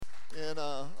And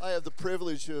I have the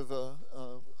privilege of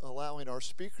allowing our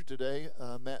speaker today,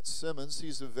 Matt Simmons.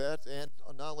 He's a vet, and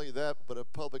not only that, but a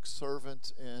public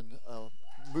servant and a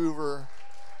mover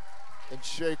and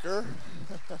shaker.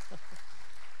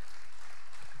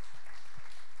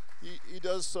 He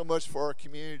does so much for our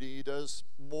community. He does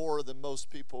more than most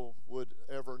people would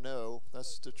ever know.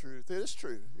 That's the truth. It is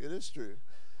true. It is true.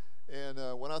 And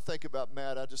when I think about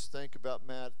Matt, I just think about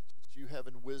Matt, you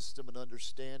having wisdom and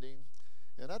understanding.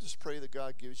 And I just pray that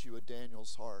God gives you a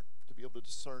Daniel's heart to be able to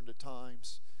discern the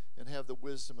times and have the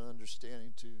wisdom and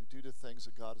understanding to do the things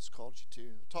that God has called you to.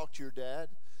 Talk to your dad,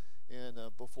 and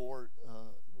before I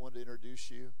wanted to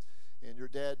introduce you. And your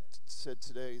dad said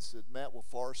today, he said, Matt will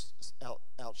far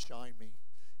outshine me.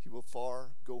 He will far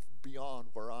go beyond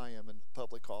where I am in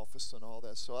public office and all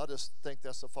that. So I just think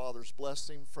that's a father's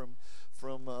blessing from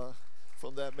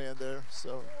that man there.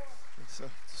 So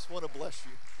just want to bless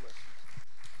you. Bless you.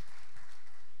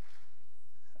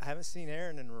 I haven't seen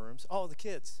Aaron in the rooms. Oh, the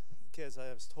kids.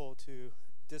 I was told to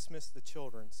dismiss the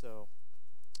children, so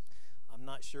I'm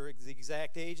not sure the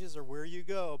exact ages or where you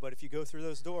go, but if you go through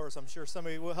those doors, I'm sure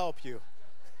somebody will help you.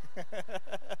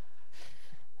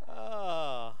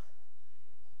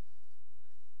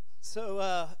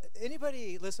 So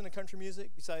anybody listen to country music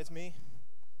besides me?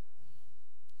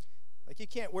 Like, you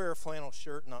can't wear a flannel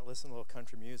shirt and not listen to a little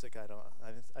country music.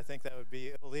 I think that would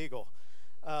be illegal.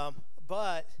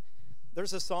 But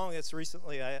there's a song that's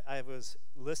recently, I was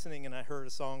listening and I heard a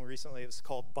song recently. It was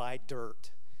called Buy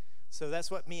Dirt. So that's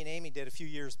what me and Amy did a few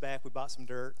years back. We bought some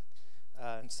dirt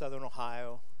in southern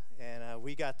Ohio. And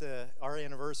we got our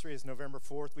anniversary is November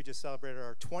 4th. We just celebrated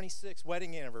our 26th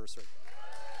wedding anniversary.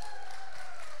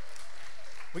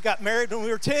 We got married when we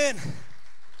were 10.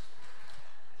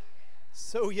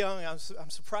 So young. I'm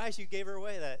surprised you gave her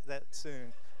away that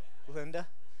soon, Linda.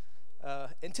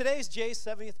 And today's Jay's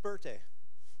 70th birthday.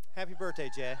 Happy birthday,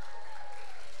 Jay.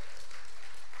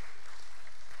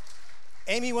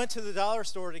 Amy went to the dollar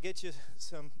store to get you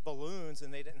some balloons,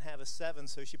 and they didn't have a 7,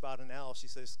 so she bought an L. She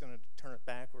said it's going to turn it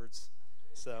backwards.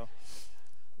 So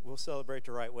we'll celebrate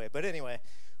the right way. But anyway,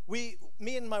 me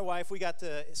and my wife,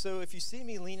 so if you see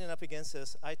me leaning up against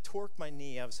this, I torqued my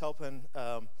knee. I was helping,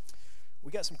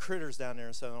 we got some critters down there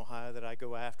in southern Ohio that I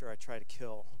go after, I try to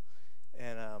kill,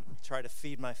 and try to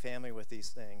feed my family with these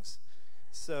things.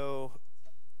 So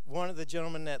one of the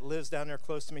gentlemen that lives down there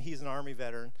close to me, he's an Army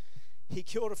veteran. He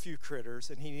killed a few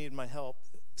critters, and he needed my help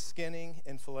skinning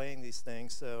and filleting these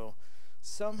things. So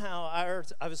somehow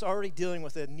I was already dealing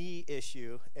with a knee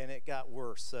issue, and it got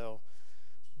worse.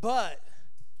 But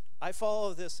I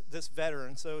follow this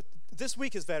veteran. So this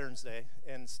week is Veterans Day,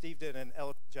 and Steve did an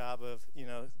eloquent job of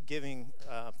giving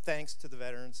thanks to the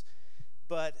veterans.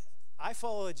 But I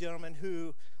follow a gentleman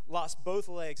who lost both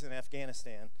legs in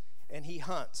Afghanistan, and he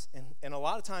hunts. And a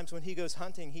lot of times when he goes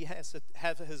hunting, he has to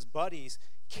have his buddies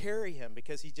carry him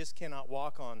because he just cannot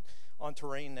walk on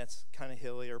terrain that's kind of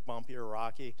hilly or bumpy or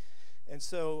rocky. And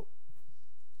so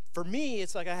for me,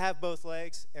 it's like I have both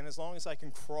legs, and as long as I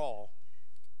can crawl,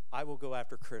 I will go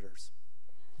after critters.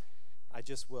 I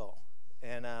just will.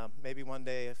 And maybe one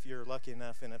day, if you're lucky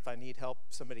enough, and if I need help,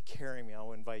 somebody carry me,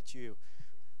 I'll invite you.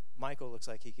 Michael looks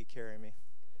like he could carry me.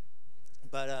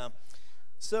 But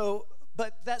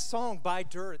But that song, Buy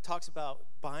Dirt, it talks about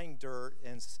buying dirt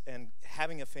and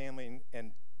having a family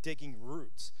and digging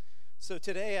roots. So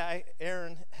today,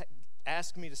 Aaron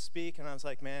asked me to speak, and I was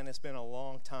like, man, it's been a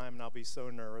long time, and I'll be so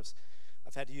nervous.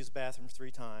 I've had to use the bathroom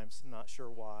 3 times. I'm not sure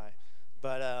why.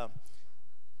 But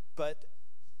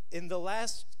in the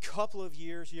last couple of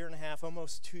years, year and a half,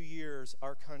 almost 2 years,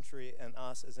 our country and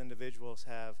us as individuals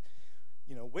have,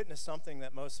 witnessed something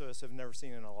that most of us have never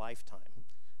seen in a lifetime.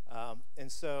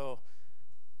 And so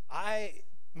I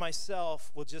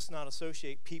myself will just not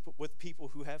associate people with people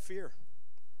who have fear.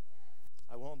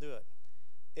 I won't do it.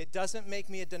 It doesn't make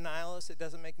me a denialist. It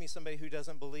doesn't make me somebody who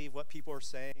doesn't believe what people are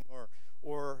saying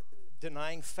or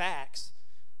denying facts.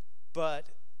 But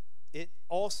it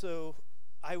also,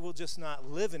 I will just not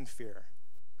live in fear.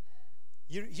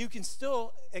 You can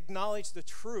still acknowledge the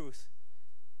truth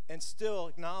and still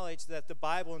acknowledge that the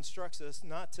Bible instructs us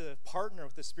not to partner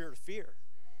with the spirit of fear.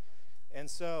 And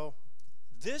so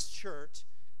this church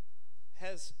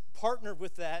has partnered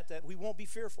with that we won't be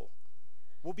fearful.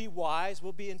 We'll be wise,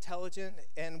 we'll be intelligent,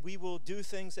 and we will do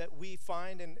things that we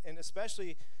find, and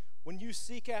especially when you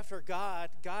seek after God,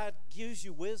 God gives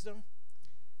you wisdom.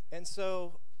 And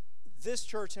so this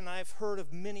church, and I've heard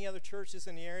of many other churches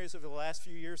in the areas over the last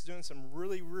few years doing some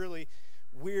really, really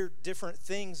weird, different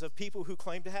things of people who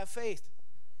claim to have faith.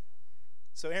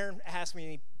 So Aaron asked me,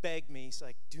 and he begged me, he's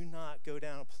like, do not go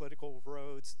down political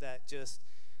roads that just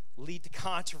lead to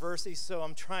controversy, so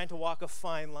I'm trying to walk a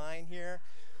fine line here.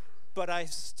 But I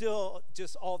still,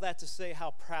 just all that to say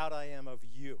how proud I am of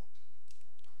you.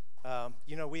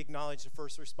 We acknowledge the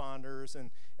first responders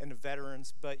and the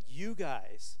veterans, but you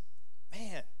guys,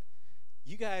 man,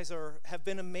 you guys have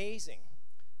been amazing.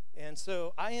 And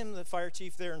so I am the fire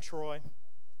chief there in Troy,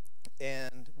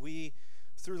 and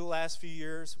through the last few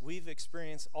years, we've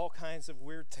experienced all kinds of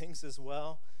weird things as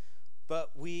well,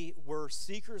 but we were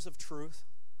seekers of truth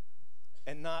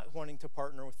and not wanting to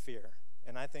partner with fear.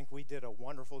 And I think we did a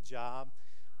wonderful job.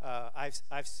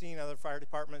 I've seen other fire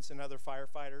departments and other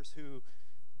firefighters who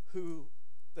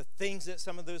the things that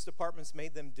some of those departments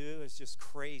made them do is just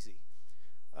crazy.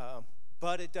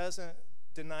 But it doesn't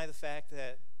deny the fact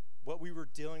that what we were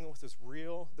dealing with is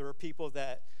real. There were people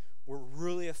that were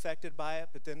really affected by it,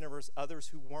 but then there was others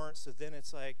who weren't. So then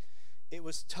it's like, it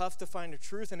was tough to find the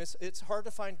truth. And it's hard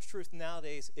to find the truth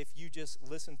nowadays if you just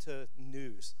listen to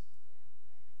news.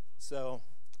 So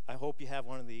I hope you have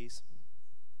one of these,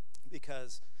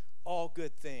 because all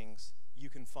good things you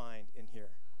can find in here.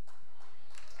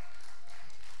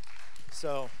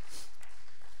 So,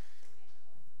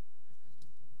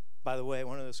 by the way,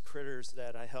 one of those critters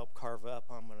that I helped carve up,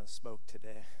 I'm going to smoke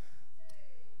today.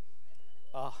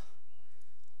 Oh,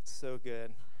 so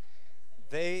good.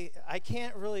 I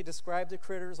can't really describe the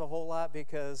critters a whole lot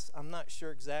because I'm not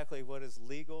sure exactly what is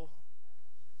legal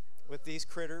with these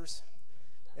critters.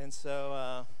 And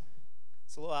so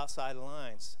it's a little outside the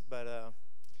lines. But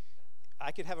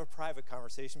I could have a private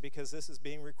conversation because this is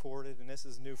being recorded and this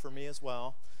is new for me as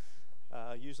well.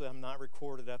 Usually I'm not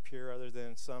recorded up here other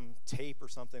than some tape or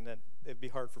something that it'd be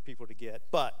hard for people to get.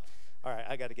 But, all right,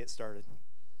 I got to get started.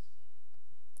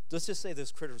 Let's just say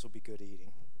those critters will be good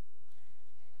eating.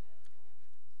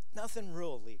 Nothing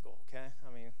real illegal, okay?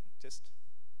 I mean,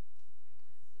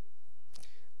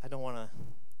 I don't want to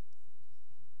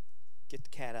get the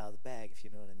cat out of the bag, if you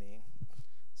know what I mean.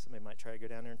 Somebody might try to go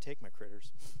down there and take my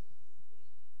critters.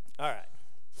 All right,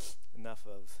 enough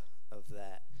of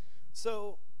that.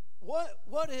 So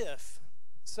what if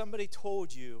somebody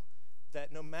told you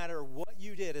that no matter what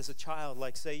you did as a child,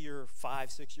 like say you're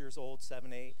 5, 6 years old,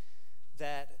 7, 8,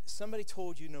 that somebody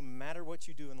told you no matter what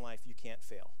you do in life, you can't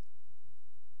fail?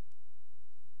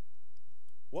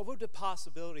 What would the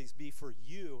possibilities be for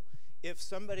you if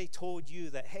somebody told you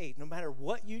that, hey, no matter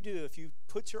what you do, if you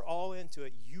put your all into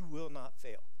it, you will not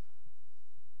fail?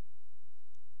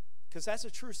 Because that's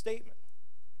a true statement.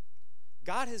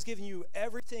 God has given you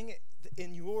everything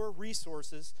in your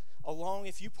resources, along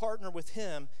if you partner with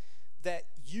him, that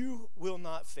you will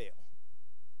not fail.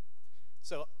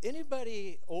 So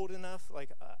anybody old enough, like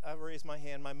I raised my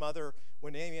hand, my mother,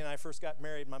 when Amy and I first got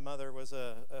married, my mother was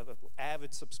an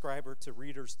avid subscriber to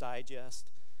Reader's Digest.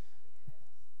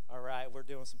 All right, we're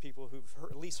doing some people who've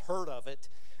at least heard of it.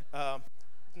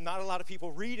 Not a lot of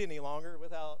people read any longer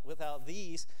without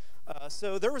these.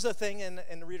 So there was a thing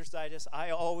in the Reader's Digest I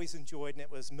always enjoyed, and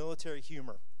it was military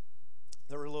humor.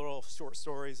 There were little short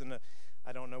stories, and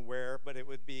I don't know where, but it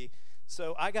would be.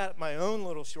 So I got my own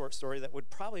little short story that would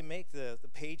probably make the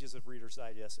pages of Reader's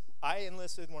Digest. I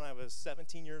enlisted when I was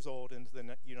 17 years old into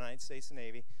the United States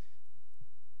Navy.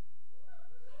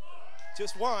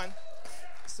 Just one.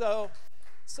 So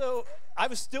I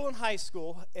was still in high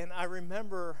school, and I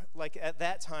remember, like at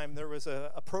that time, there was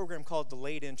a program called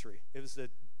Delayed Entry. It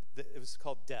was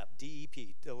called DEP,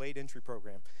 D-E-P, Delayed Entry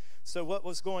Program. So what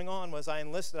was going on was I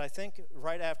enlisted, I think,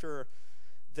 right after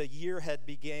the year had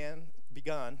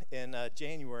begun in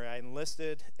January. I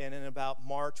enlisted, and in about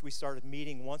March, we started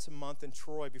meeting once a month in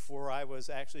Troy before I was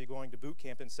actually going to boot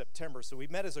camp in September. So we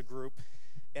met as a group,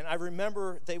 and I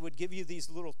remember they would give you these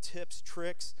little tips,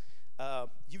 tricks.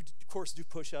 You, of course, do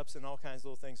push-ups and all kinds of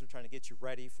little things. They're trying to get you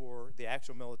ready for the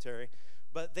actual military.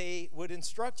 But they would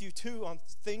instruct you, too, on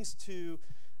things to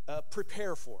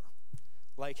prepare for.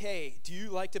 Like, hey, do you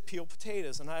like to peel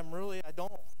potatoes? And I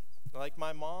don't. Like,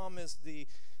 my mom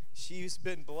she's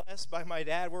been blessed by my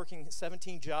dad working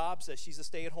 17 jobs. She's a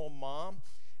stay-at-home mom.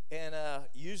 And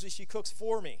usually she cooks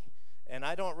for me. And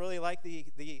I don't really like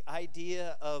the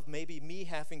idea of maybe me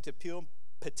having to peel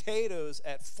potatoes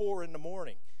at 4 in the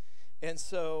morning. And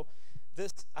so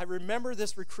I remember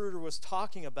this recruiter was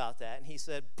talking about that, and he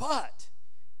said, but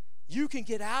you can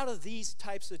get out of these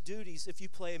types of duties if you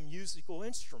play a musical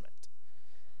instrument.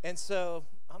 And so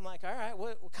I'm like, all right,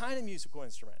 what kind of musical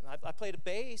instrument? And I played a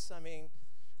bass. I mean,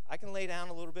 I can lay down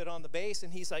a little bit on the bass.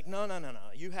 And he's like, no.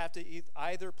 You have to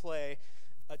either play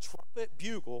a trumpet,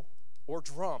 bugle, or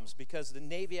drums, because the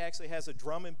Navy actually has a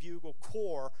drum and bugle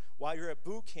corps. While you're at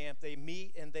boot camp, they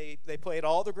meet and they play at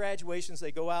all the graduations.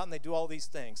 They go out and they do all these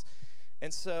things.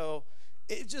 And so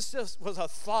it just was a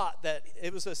thought that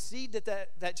it was a seed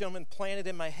that gentleman planted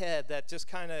in my head that just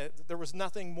kind of, there was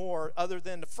nothing more other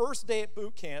than the first day at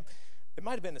boot camp. It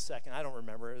might have been the second, I don't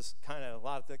remember. It was kind of a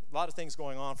lot of things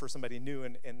going on for somebody new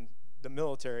in the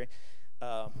military.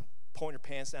 Pulling your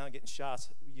pants down, getting shots,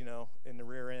 in the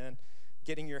rear end,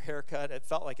 getting your hair cut. It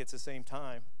felt like it's the same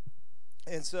time.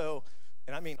 And so,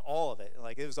 and I mean all of it,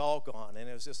 like it was all gone. And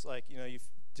it was just like,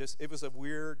 it was a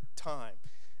weird time.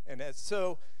 And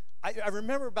so I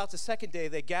remember about the second day,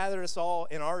 they gathered us all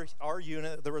in our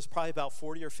unit. There was probably about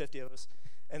 40 or 50 of us.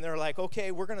 And they're like,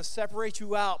 okay, we're going to separate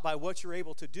you out by what you're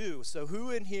able to do. So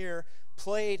who in here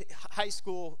played high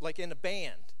school like in a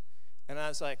band? And I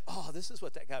was like, oh, this is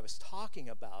what that guy was talking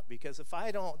about. Because if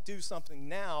I don't do something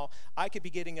now, I could be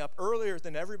getting up earlier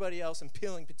than everybody else and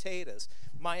peeling potatoes.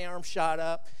 My arm shot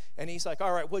up. And he's like,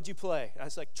 all right, what'd you play? I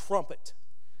was like, trumpet.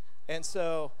 And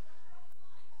so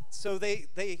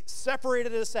they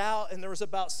separated us out, and there was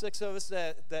about 6 of us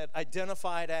that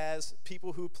identified as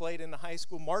people who played in the high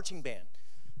school marching band.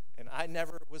 And I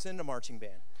never was in the marching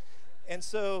band. And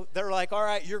so they're like, all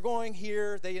right, you're going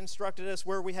here. They instructed us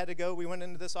where we had to go. We went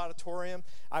into this auditorium.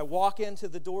 I walk into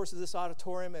the doors of this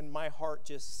auditorium, and my heart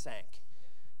just sank.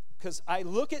 Because I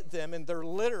look at them, and they're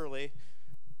literally,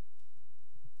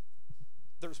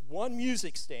 there's one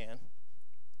music stand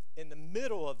in the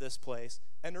middle of this place,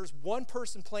 and there's one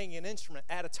person playing an instrument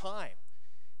at a time.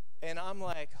 And I'm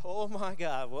like, oh my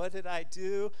God, what did I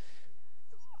do?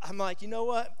 I'm like, you know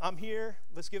what? I'm here.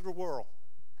 Let's give it a whirl.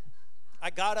 I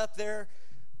got up there,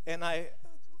 and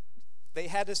they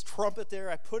had this trumpet there.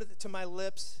 I put it to my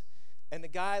lips, and the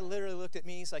guy literally looked at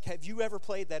me. He's like, have you ever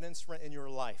played that instrument in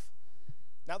your life?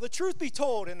 Now, the truth be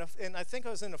told, and I think I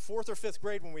was in the 4th or 5th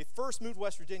grade when we first moved to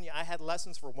West Virginia, I had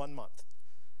lessons for 1 month.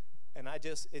 And I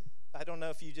don't know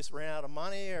if you just ran out of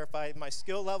money or if my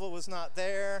skill level was not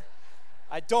there.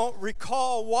 I don't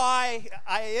recall why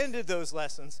I ended those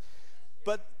lessons.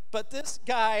 But this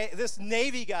guy, this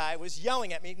Navy guy, was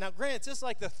yelling at me. Now, granted, this is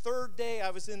like the 3rd day I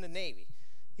was in the Navy.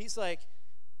 He's like,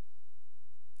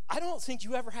 I don't think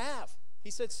you ever have.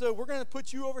 He said, so we're going to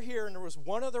put you over here. And there was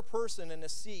one other person in a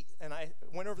seat. And I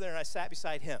went over there and I sat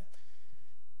beside him.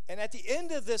 And at the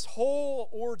end of this whole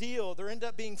ordeal, there ended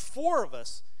up being 4 of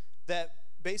us that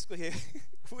basically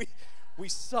we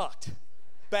sucked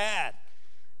bad.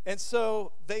 And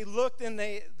so they looked, and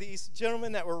these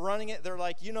gentlemen that were running it, they're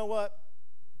like, you know what?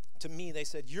 To me, they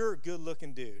said, you're a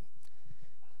good-looking dude.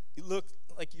 You look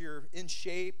like you're in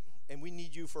shape, and we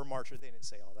need you for a marcher. They didn't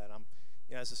say all that.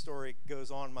 As the story goes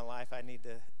on in my life, I need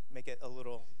to make it a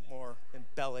little more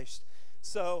embellished.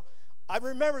 So I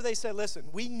remember they said, listen,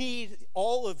 we need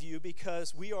all of you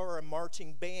because we are a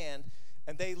marching band.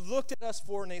 And they looked at us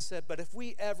and they said, but if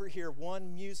we ever hear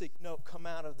one music note come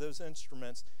out of those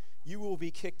instruments, you will be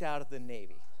kicked out of the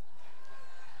Navy.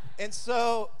 And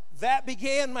so that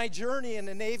began my journey in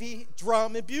the Navy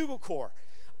Drum and Bugle Corps.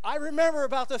 I remember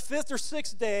about the 5th or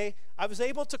 6th day, I was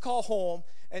able to call home,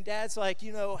 and Dad's like,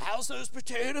 how's those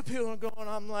potato peeling going?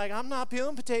 I'm like, I'm not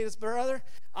peeling potatoes, brother.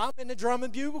 I'm in the Drum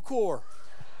and Bugle Corps.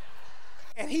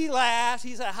 And he laughed.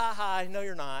 He said, ha ha, no,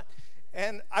 you're not.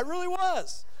 And I really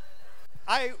was.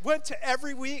 I went to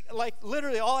every week, like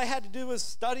literally all I had to do was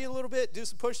study a little bit, do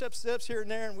some push-up steps here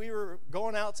and there, and we were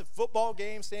going out to football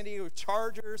games, San Diego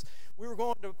Chargers. We were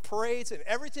going to parades, and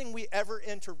everything we ever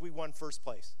entered, we won first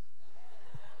place.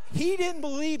 He didn't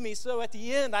believe me, so at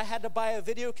the end, I had to buy a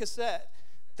video cassette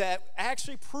that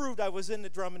actually proved I was in the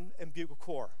Drum and Bugle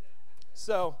Corps.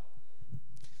 So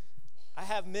I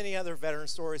have many other veteran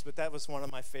stories, but that was one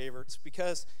of my favorites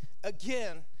because,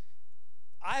 again,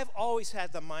 I've always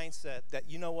had the mindset that,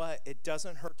 you know what, it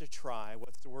doesn't hurt to try.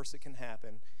 What's the worst that can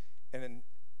happen? And in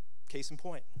case in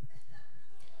point.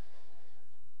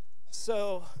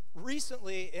 So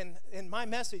recently, in my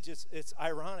message, it's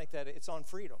ironic that it's on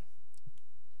freedom.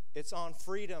 It's on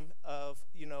freedom of,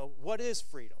 what is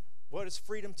freedom? What is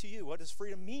freedom to you? What does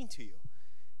freedom mean to you?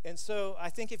 And so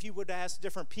I think if you would ask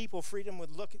different people, freedom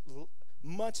would look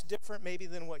much different maybe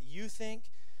than what you think.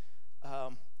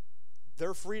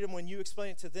 Their freedom, when you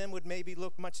explain it to them, would maybe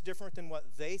look much different than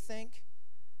what they think.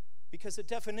 Because the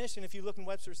definition, if you look in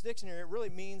Webster's dictionary, it really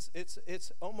means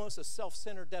it's almost a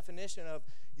self-centered definition of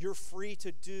you're free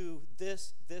to do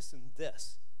this, this, and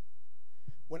this.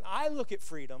 When I look at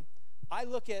freedom, I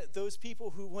look at those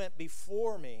people who went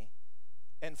before me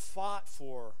and fought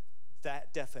for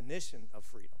that definition of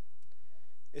freedom.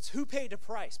 It's who paid the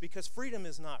price, because freedom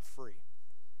is not free.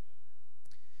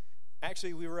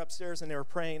 Actually, we were upstairs and they were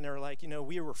praying. They were like,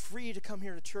 we were free to come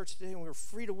here to church today and we were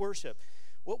free to worship.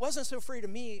 What wasn't so free to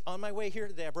me, on my way here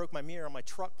today, I broke my mirror on my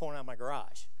truck pulling out of my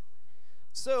garage.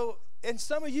 So And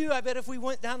some of you, I bet if we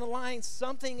went down the line,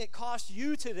 something it cost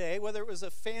you today, whether it was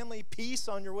a family piece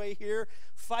on your way here,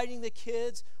 fighting the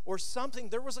kids, or something,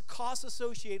 there was a cost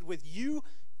associated with you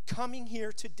coming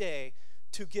here today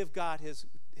to give God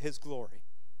his glory.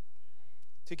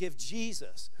 To give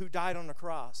Jesus, who died on the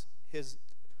cross, his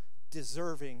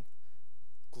deserving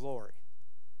glory.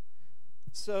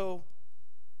 So,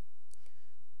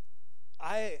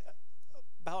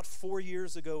 about 4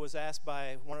 years ago, was asked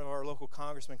by one of our local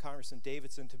congressmen, Congressman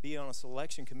Davidson, to be on a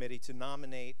selection committee to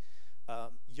nominate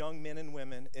young men and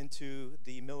women into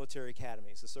the military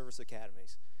academies, the service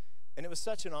academies. And it was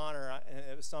such an honor, and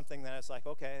it was something that I was like,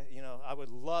 okay, I would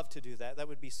love to do that. That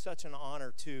would be such an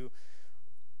honor to,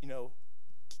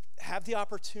 have the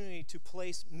opportunity to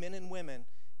place men and women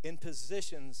in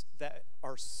positions that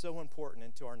are so important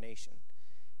into our nation.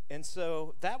 And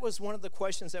so that was one of the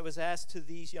questions that was asked to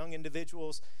these young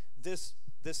individuals this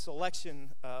selection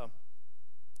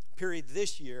period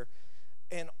this year.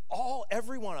 And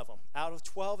every one of them, out of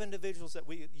 12 individuals that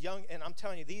and I'm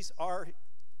telling you, these are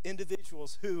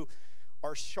individuals who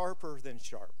are sharper than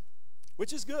sharp,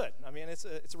 which is good. I mean, it's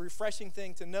a refreshing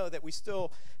thing to know that we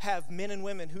still have men and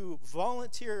women who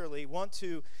voluntarily want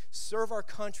to serve our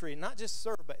country, not just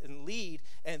serve, but lead.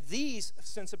 And these,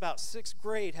 since about 6th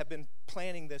grade, have been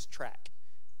planning this track.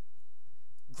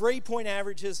 Grade point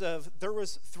averages there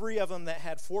was 3 of them that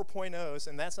had 4.0s,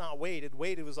 and that's not weighted.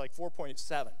 Weighted was like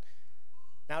 4.7.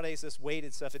 Nowadays, this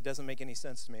weighted stuff, it doesn't make any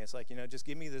sense to me. It's like, just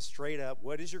give me this straight up.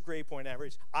 What is your grade point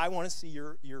average? I want to see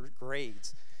your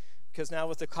grades. Because now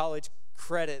with the college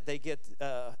credit, they get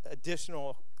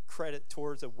additional credit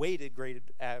towards a weighted grade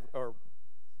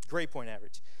point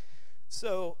average.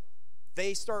 So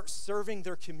they start serving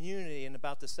their community in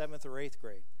about the 7th or 8th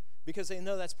grade because they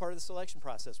know that's part of the selection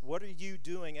process. What are you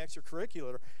doing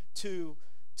extracurricular to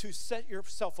set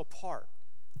yourself apart?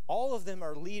 All of them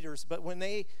are leaders, but when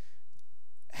they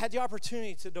had the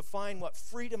opportunity to define what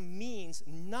freedom means,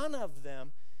 none of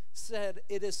them said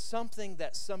it is something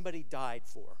that somebody died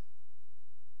for.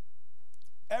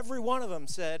 Every one of them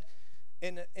said,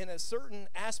 in a certain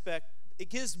aspect, it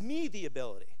gives me the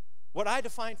ability. What I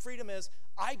define freedom as,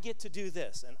 I get to do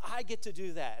this, and I get to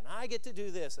do that, and I get to do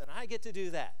this, and I get to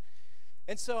do that.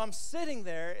 And so I'm sitting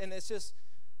there, and it's just,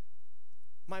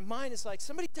 my mind is like,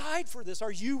 somebody died for this.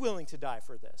 Are you willing to die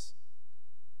for this?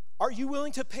 Are you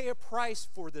willing to pay a price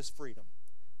for this freedom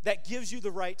that gives you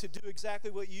the right to do exactly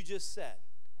what you just said?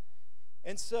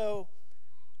 And so,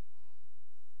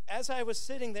 as I was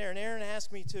sitting there and Aaron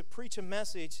asked me to preach a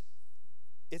message,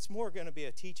 it's more going to be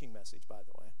a teaching message, by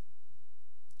the way.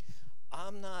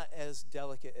 I'm not as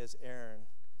delicate as Aaron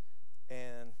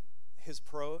and his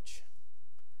approach.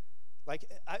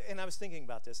 And I was thinking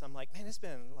about this. I'm like, man, it's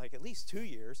been like at least 2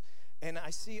 years, and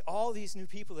I see all these new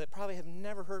people that probably have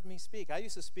never heard me speak. I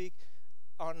used to speak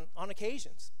on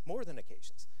occasions, more than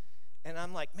occasions. And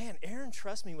I'm like, man, Aaron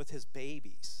trusts me with his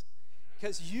babies.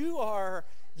 Because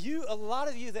a lot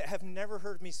of you that have never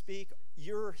heard me speak,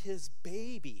 you're his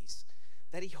babies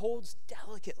that he holds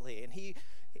delicately. And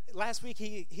last week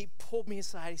he pulled me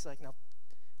aside. He's like, now,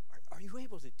 are you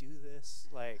able to do this?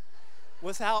 Like,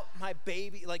 without my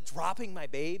baby, like dropping my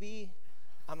baby?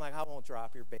 I'm like, I won't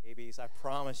drop your babies, I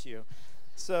promise you.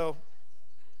 So,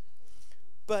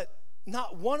 but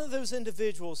not one of those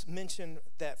individuals mentioned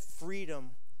that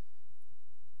freedom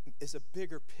is a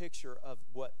bigger picture of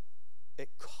what it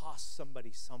costs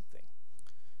somebody something.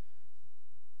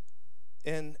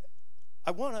 And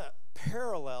I want to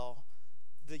parallel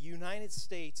the United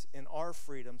States and our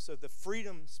freedom. So the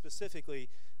freedom specifically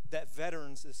that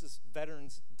this is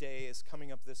Veterans Day is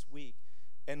coming up this week,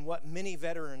 and what many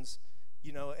veterans,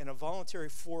 in a voluntary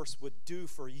force would do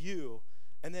for you,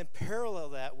 and then parallel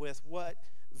that with what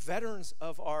veterans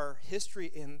of our history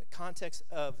in the context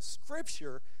of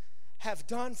Scripture have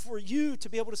done for you to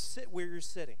be able to sit where you're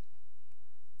sitting.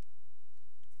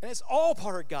 And it's all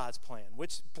part of God's plan,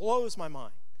 which blows my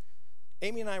mind.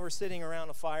 Amy and I were sitting around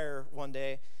a fire one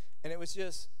day, and it was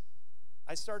just,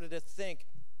 I started to think,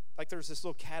 like there's this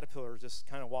little caterpillar just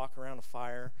kind of walk around a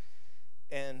fire,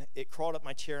 and it crawled up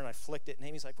my chair, and I flicked it, and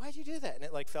Amy's like, why'd you do that? And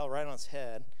it like fell right on its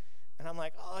head. And I'm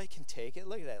like, oh, I can take it.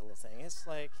 Look at that little thing.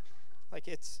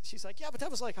 It's she's like, yeah, but that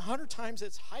was like 100 times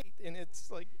its height, and it's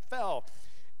like fell.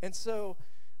 And so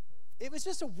it was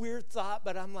just a weird thought,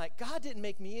 but I'm like, God didn't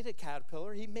make me a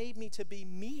caterpillar. He made me to be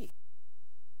me.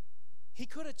 He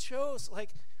could have chose,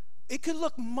 it could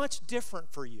look much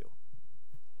different for you.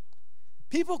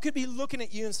 People could be looking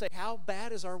at you and say, how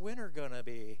bad is our winter going to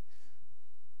be?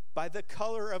 By the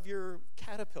color of your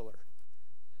caterpillar.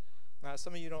 Now,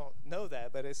 some of you don't know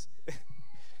that, but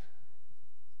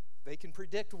they can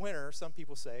predict winter, some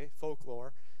people say,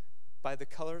 folklore. by the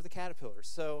color of the caterpillar.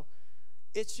 So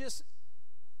it's just,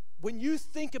 when you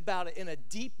think about it in a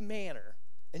deep manner,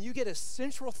 and you get a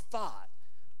central thought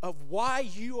of why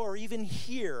you are even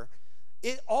here,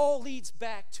 it all leads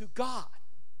back to God.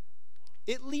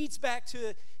 It leads back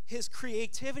to his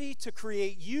creativity to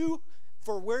create you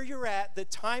for where you're at, the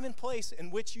time and place in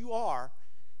which you are.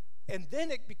 And then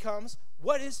it becomes,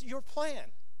 what is your plan?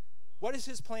 What is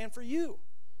his plan for you?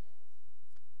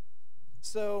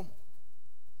 So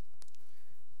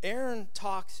Aaron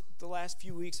talked the last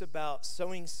few weeks about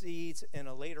sowing seeds and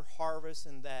a later harvest,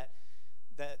 and that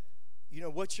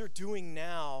what you're doing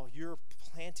now, you're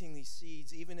planting these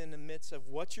seeds even in the midst of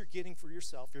what you're getting for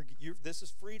yourself. This is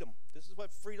freedom. This is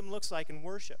what freedom looks like in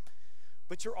worship.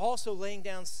 But you're also laying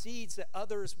down seeds that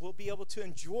others will be able to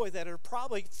enjoy, that are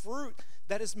probably fruit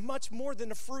that is much more than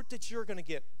the fruit that you're going to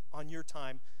get on your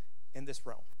time in this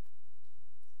realm.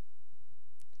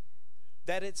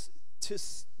 That it's to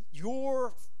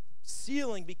your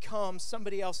ceiling becomes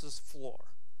somebody else's floor.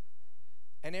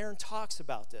 And Aaron talks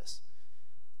about this.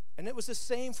 And it was the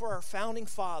same for our founding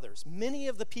fathers. Many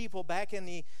of the people back in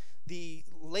the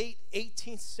late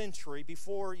 18th century,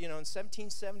 before, in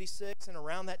 1776 and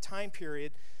around that time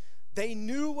period, they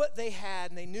knew what they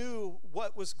had, and they knew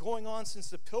what was going on since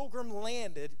the Pilgrim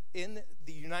landed in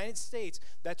the United States,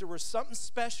 that there was something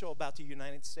special about the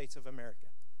United States of America.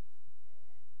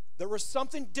 There was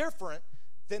something different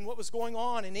than what was going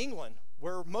on in England,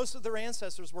 where most of their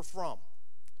ancestors were from.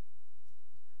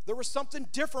 There was something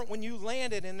different when you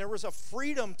landed, and there was a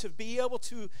freedom to be able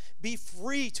to be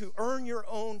free to earn your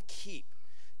own keep,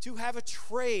 to have a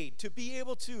trade, to be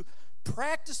able to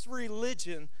practice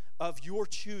religion of your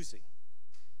choosing.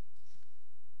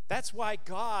 That's why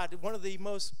God, one of the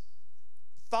most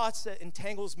thoughts that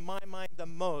entangles my mind the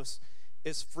most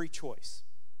is free choice.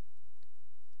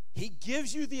 He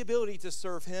gives you the ability to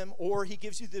serve him, or he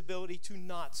gives you the ability to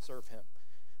not serve him,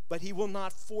 but he will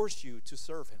not force you to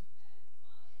serve him.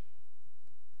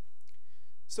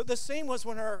 So the same was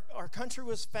when our country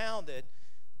was founded.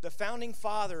 The founding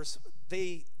fathers,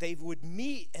 they would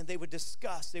meet and they would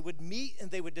discuss. They would meet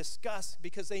and they would discuss,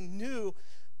 because they knew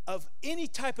of any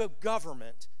type of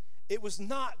government, it was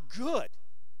not good.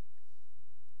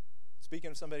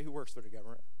 Speaking of somebody who works for the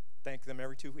government, thank them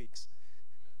every 2 weeks.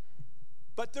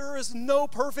 But there is no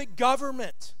perfect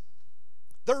government.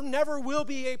 There never will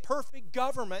be a perfect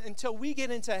government until we get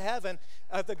into heaven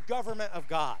of the government of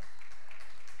God.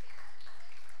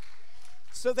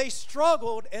 So they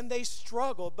struggled and they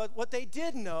struggled, but what they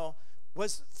did know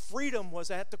was freedom was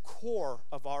at the core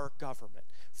of our government.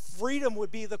 Freedom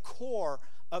would be the core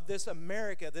of this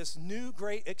America, this new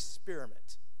great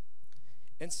experiment.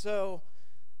 And so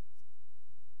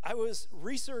I was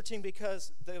researching,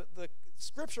 because the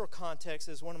scriptural context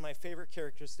is one of my favorite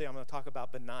characters today. I'm going to talk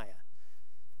about Benaiah,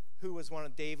 who was one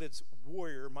of David's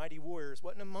mighty warriors.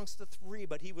 Wasn't amongst the three,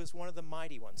 but he was one of the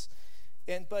mighty ones.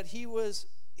 But he was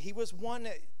one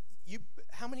that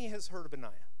how many has heard of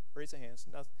Benaiah? Raise your hands.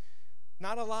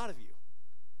 Not a lot of you.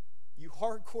 You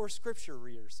hardcore scripture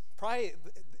readers. Probably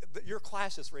your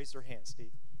class just raised their hands,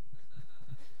 Steve.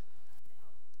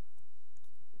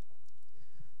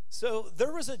 So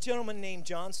there was a gentleman named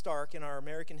John Stark in our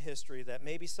American history that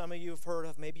maybe some of you have heard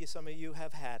of, maybe some of you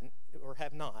have had or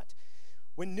have not.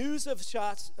 When news of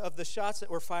the shots that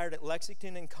were fired at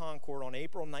Lexington and Concord on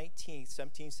April 19th,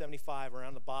 1775,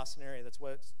 around the Boston area,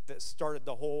 that started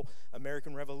the whole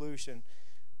American Revolution.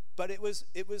 But it was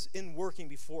in working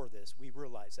before this. We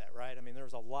realize that, right? I mean, there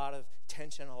was a lot of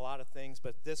tension, a lot of things,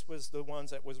 but this was the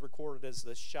ones that was recorded as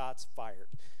the shots fired.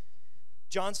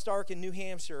 John Stark in New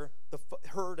Hampshire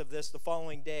heard of this the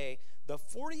following day. The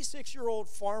 46-year-old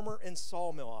farmer and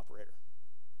sawmill operator.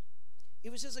 He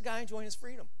was just a guy enjoying his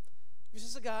freedom. He was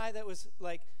just a guy that was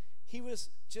like, he was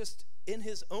just in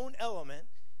his own element.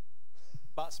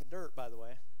 Bought some dirt, by the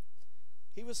way.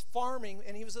 He was farming,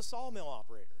 and he was a sawmill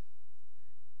operator.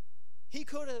 He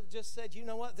could have just said, you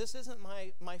know what, this isn't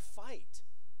my fight.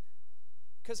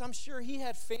 Because I'm sure he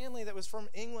had family that was from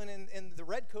England, and the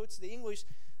Redcoats, the English,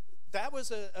 that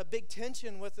was a big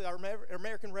tension with our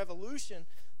American Revolution.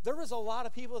 There was a lot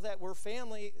of people that were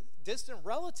family, distant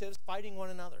relatives fighting one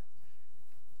another.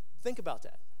 Think about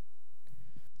that.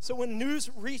 So when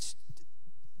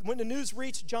the news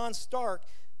reached John Stark,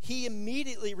 he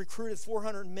immediately recruited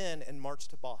 400 men and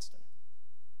marched to Boston.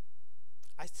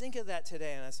 I think of that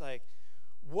today, and it's like,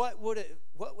 what would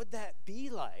that be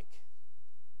like?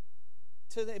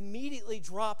 To immediately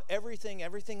drop everything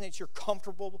that you're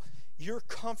comfortable, your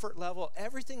comfort level,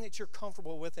 everything that you're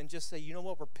comfortable with, and just say, you know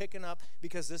what, we're picking up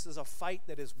because this is a fight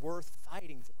that is worth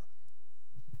fighting for.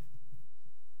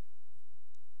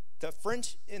 The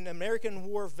French and American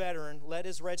War veteran led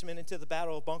his regiment into the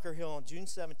Battle of Bunker Hill on June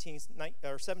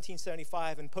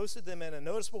 1775 and posted them in a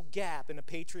noticeable gap in the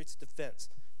Patriots' defense.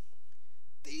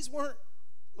 These weren't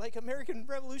like American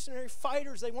Revolutionary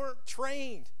fighters. They weren't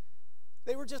trained.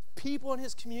 They were just people in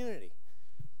his community.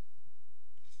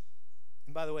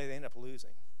 And by the way, they ended up losing.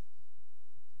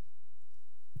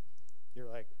 You're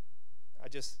like, I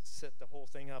just set the whole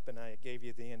thing up and I gave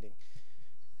you the ending.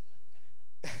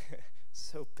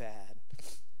 So bad.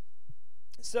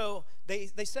 So they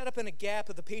set up in a gap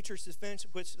of the Patriots' defense,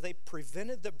 which they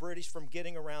prevented the British from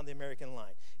getting around the American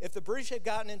line. If the British had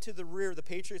gotten into the rear, the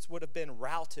Patriots would have been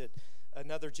routed,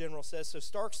 another general says. So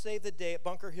Stark saved the day at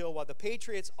Bunker Hill while the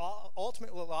Patriots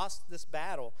ultimately lost this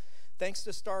battle. Thanks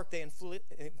to Stark, they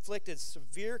inflicted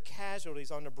severe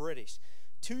casualties on the British.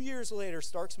 2 years later,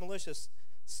 Stark's militia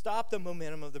stopped the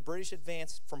momentum of the British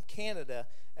advance from Canada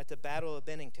at the Battle of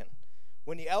Bennington.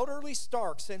 When the elderly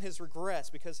Stark sent his regrets,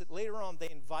 because later on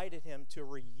they invited him to a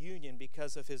reunion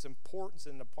because of his importance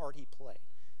in the part he played.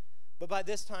 But by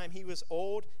this time he was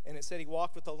old, and it said he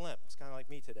walked with a limp. It's kind of like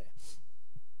me today.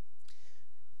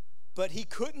 But he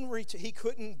couldn't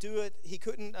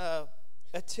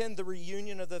attend the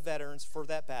reunion of the veterans for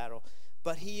that battle.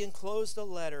 But he enclosed a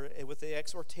letter with the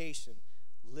exhortation,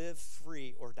 "Live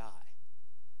free or die,"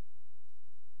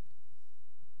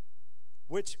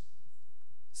 which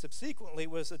subsequently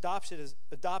was adopted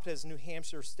as New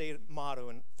Hampshire state motto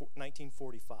in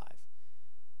 1945.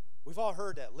 We've all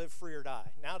heard that, live free or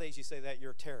die. Nowadays you say that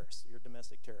you're a terrorist, you're a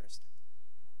domestic terrorist.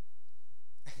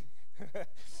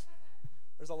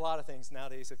 There's a lot of things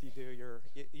nowadays if you do.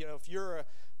 If you're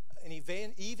an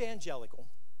evangelical,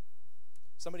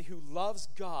 somebody who loves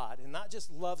God, and not just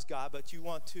loves God, but you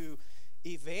want to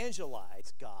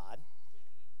evangelize God,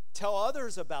 tell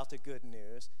others about the good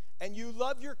news, and you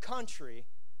love your country,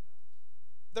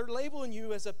 they're labeling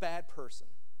you as a bad person.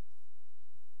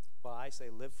 Well, I say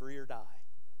live free or die.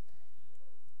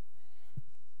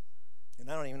 And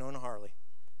I don't even own a Harley.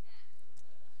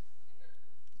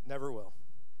 Never will.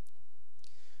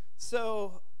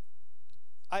 So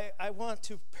I want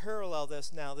to parallel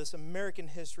this now, this American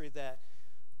history that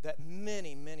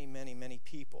many, many, many, many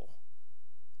people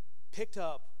picked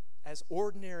up as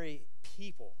ordinary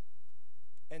people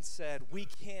and said, we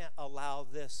can't allow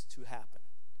this to happen.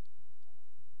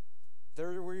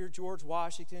 There were your George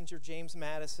Washingtons, your James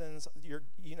Madisons,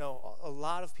 a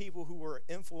lot of people who were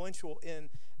influential in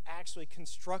actually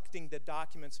constructing the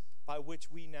documents by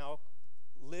which we now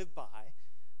live by,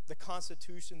 the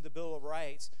Constitution, the Bill of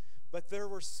Rights. But there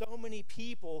were so many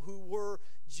people who were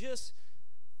just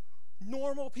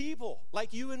normal people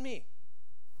like you and me.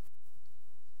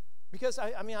 Because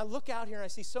I look out here and I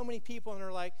see so many people, and they're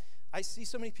like, I see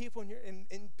so many people,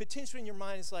 and potentially in your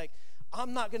mind it's like,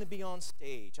 I'm not going to be on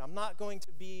stage. I'm not going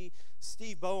to be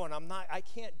Steve Bowen. I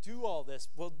can't do all this.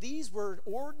 Well, these were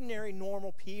ordinary,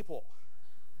 normal people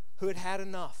who had had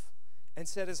enough and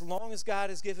said, as long as God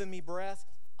has given me breath,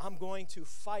 I'm going to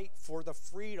fight for the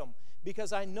freedom,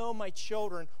 because I know my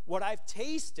children, what I've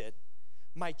tasted,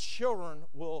 my children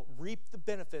will reap the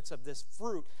benefits of this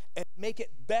fruit and make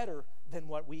it better than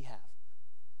what we have.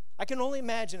 I can only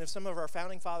imagine if some of our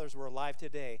founding fathers were alive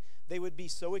today, they would be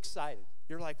so excited.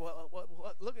 You're like, well,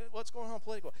 look at what's going on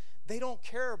political. They don't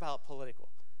care about political.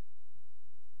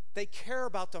 They care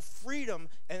about the freedom,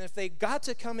 and if they got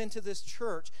to come into this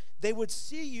church, they would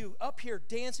see you up here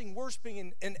dancing,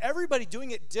 worshiping, and everybody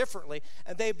doing it differently,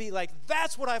 and they'd be like,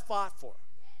 that's what I fought for.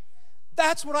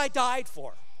 That's what I died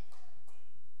for.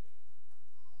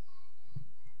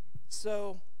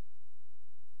 So,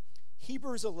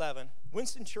 Hebrews 11,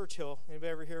 Winston Churchill,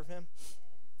 anybody ever hear of him?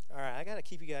 All right, I got to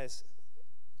keep you guys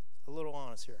a little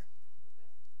honest here.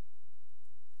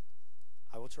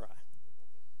 I will try.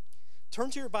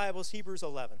 Turn to your Bibles, Hebrews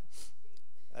 11.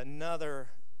 Another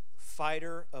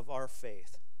fighter of our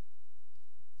faith.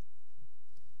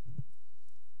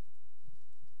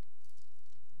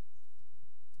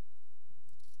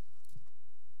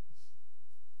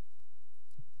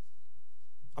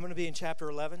 I'm going to be in chapter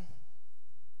 11.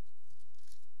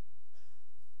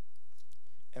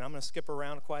 And I'm going to skip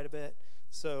around quite a bit.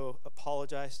 So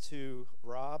apologize to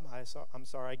Rob. I'm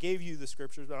sorry. I gave you the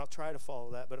scriptures, but I'll try to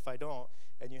follow that. But if I don't,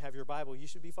 and you have your Bible, you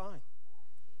should be fine.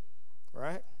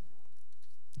 Right?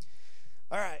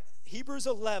 All right. Hebrews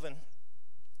 11.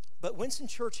 But Winston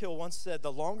Churchill once said,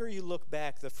 the longer you look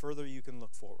back, the further you can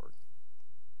look forward.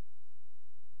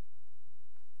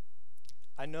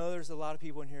 I know there's a lot of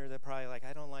people in here that probably like,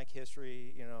 I don't like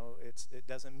history. It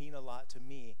doesn't mean a lot to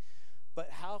me. But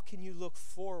how can you look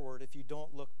forward if you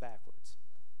don't look backwards?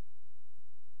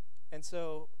 And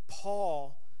so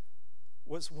Paul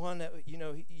was one that,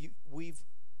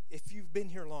 if you've been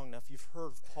here long enough, you've heard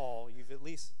of Paul, you've at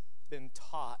least been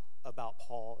taught about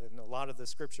Paul and a lot of the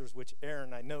scriptures, which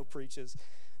Aaron, I know, preaches,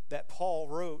 that Paul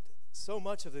wrote so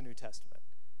much of the New Testament.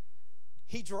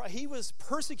 He was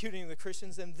persecuting the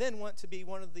Christians and then went to be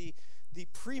one of the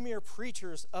premier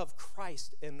preachers of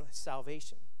Christ and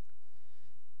salvation.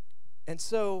 And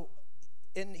so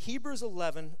in Hebrews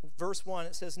 11, verse 1,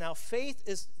 it says, now faith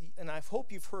is, and I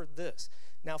hope you've heard this,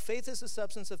 now faith is the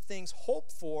substance of things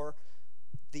hoped for,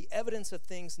 the evidence of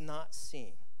things not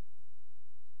seen.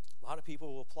 A lot of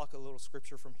people will pluck a little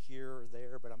scripture from here or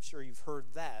there, but I'm sure you've heard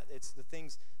that. It's the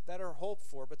things that are hoped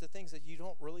for, but the things that you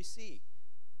don't really see.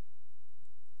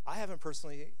 I haven't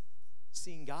personally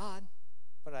seen God,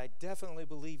 but I definitely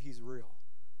believe he's real.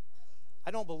 I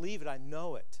don't believe it, I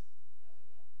know it.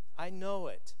 I know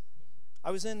it. I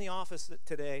was in the office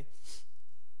today.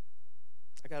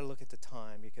 I got to look at the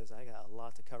time because I got a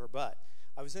lot to cover, but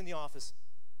I was in the office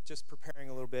just preparing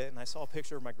a little bit, and I saw a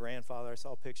picture of my grandfather. I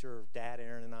saw a picture of Dad,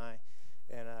 Aaron, and I.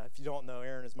 And if you don't know,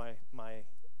 Aaron is my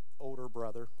older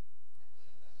brother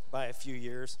by a few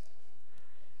years.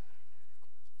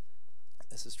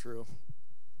 This is true.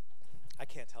 I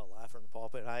can't tell a lie from the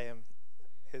pulpit. I am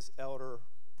his elder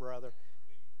brother.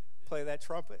 Play that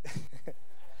trumpet.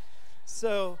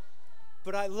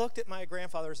 But I looked at my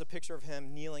grandfather. There's a picture of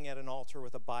him kneeling at an altar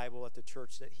with a Bible at the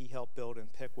church that he helped build in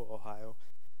Piqua, Ohio.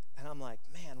 And I'm like,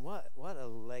 man, what a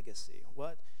legacy.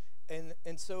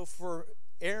 And so for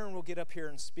Aaron will get up here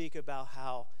and speak about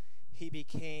how he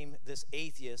became this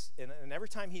atheist. And every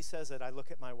time he says it, I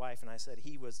look at my wife and I said,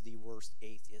 he was the worst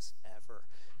atheist ever.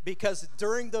 Because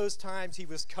during those times, he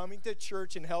was coming to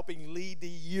church and helping lead the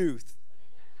youth.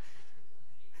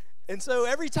 And so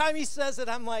every time he says it,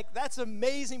 I'm like, that's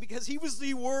amazing, because he was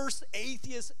the worst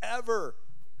atheist ever.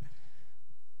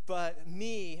 But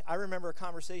I remember a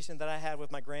conversation that I had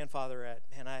with my grandfather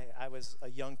I was a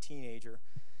young teenager.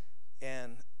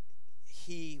 And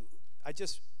I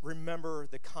just remember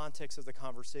the context of the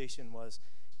conversation was,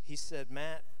 he said,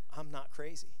 Matt, I'm not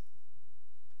crazy.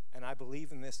 And I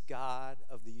believe in this God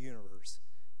of the universe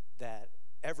that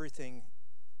everything,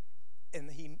 and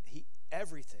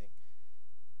everything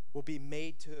will be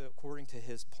made according to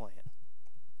his plan.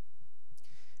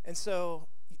 And so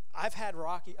I've had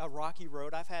a rocky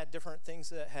road. I've had different things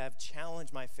that have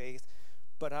challenged my faith,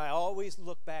 but I always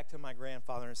look back to my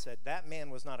grandfather and said, that man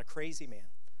was not a crazy man.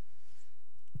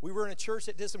 We were in a church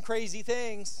that did some crazy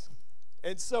things,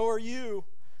 and so are you,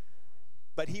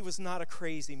 but he was not a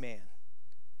crazy man.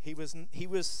 He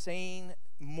was sane,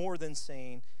 more than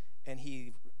sane, and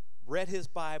he read his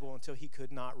Bible until he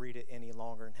could not read it any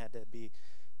longer and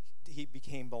he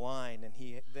became blind, and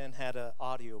he then had an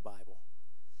audio Bible.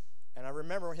 And I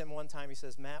remember him one time, he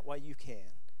says, Matt, while you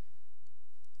can,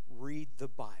 read the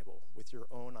Bible with your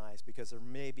own eyes, because there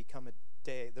may come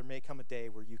a day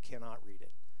where you cannot read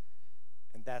it.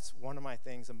 And that's one of my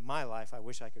things in my life. I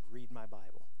wish I could read my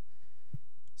Bible.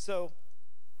 So,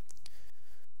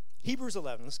 Hebrews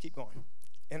 11, let's keep going.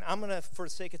 And I'm going to, for the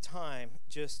sake of time,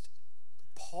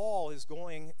 Paul is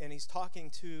going and he's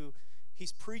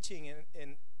preaching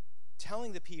and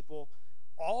telling the people,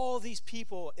 all these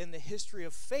people in the history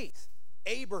of faith,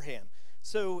 Abraham.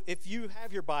 So if you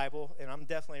have your Bible, and I'm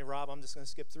definitely, Rob, I'm just going to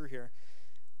skip through here.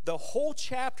 The whole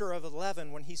chapter of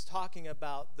 11, when he's talking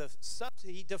about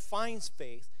he defines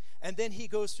faith, and then he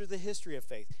goes through the history of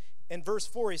faith. In verse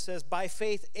 4, he says, by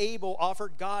faith Abel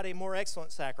offered God a more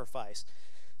excellent sacrifice.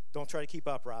 Don't try to keep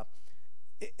up, Rob.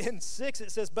 In 6,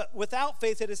 it says, but without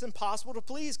faith it is impossible to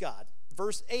please God.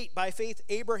 Verse 8, by faith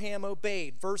Abraham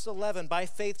obeyed. Verse 11, by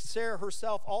faith Sarah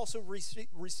herself also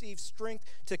received strength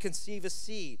to conceive a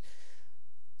seed.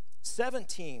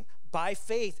 17, by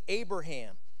faith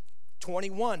Abraham.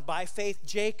 21, by faith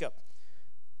Jacob.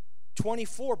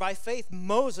 24, by faith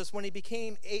Moses, when he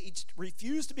became aged,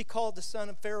 refused to be called the son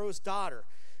of Pharaoh's daughter.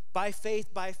 By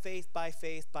faith, by faith, by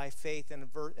faith, by faith. And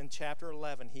in chapter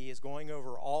 11, he is going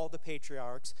over all the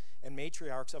patriarchs and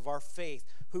matriarchs of our faith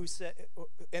who said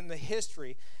in the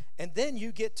history. And then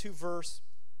you get to verse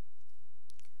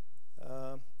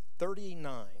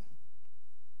 39.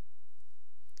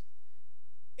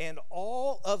 And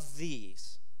all of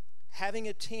these, having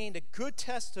attained a good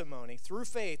testimony through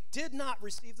faith, did not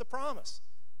receive the promise.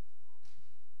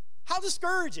 How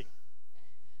discouraging.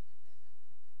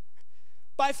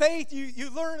 By faith, you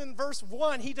learn in verse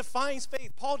 1, he defines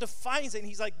faith. Paul defines it, and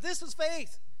he's like, this is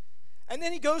faith. And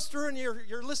then he goes through, and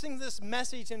you're listening to this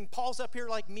message, and Paul's up here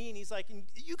like me, and he's like,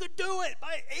 you could do it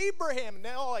by Abraham. And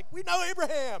they're all like, we know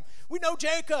Abraham. We know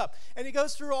Jacob. And he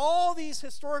goes through all these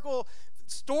historical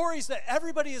stories that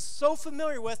everybody is so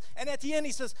familiar with, and at the end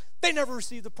he says, they never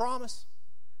received the promise.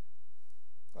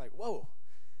 Like, whoa.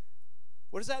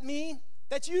 What does that mean?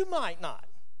 That you might not.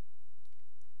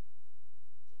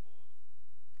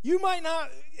 You might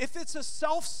not, if it's a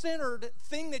self-centered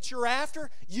thing that you're after,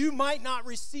 you might not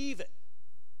receive it.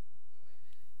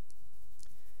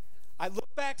 I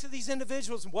look back to these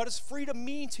individuals and what does freedom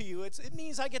mean to you? It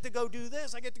means I get to go do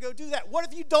this, I get to go do that. What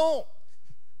if you don't?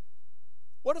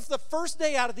 What if the first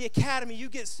day out of the academy you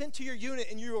get sent to your unit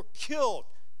and you are killed?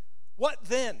 What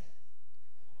then?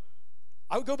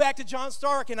 I would go back to John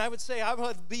Stark and I would say I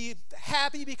would be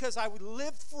happy because I would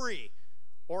live free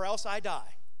or else I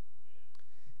die.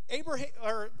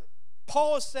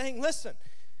 Paul is saying, listen,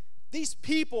 these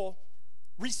people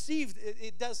received,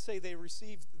 it does say they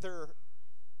received their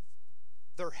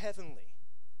heavenly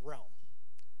realm,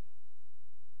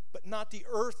 but not the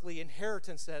earthly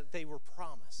inheritance that they were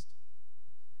promised.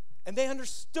 And they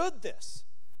understood this.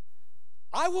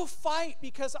 I will fight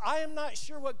because I am not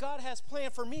sure what God has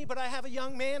planned for me, but I have a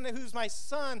young man who's my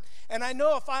son, and I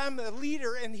know if I'm a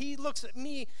leader and he looks at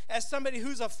me as somebody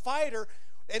who's a fighter,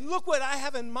 and look what I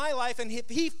have in my life, and if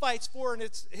he fights for and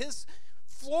it's his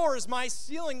floor is my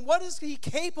ceiling, what is he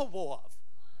capable of?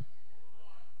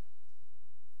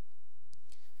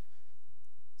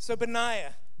 So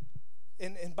Benaiah,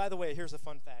 and by the way, here's a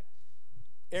fun fact.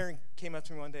 Aaron came up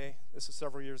to me one day, this was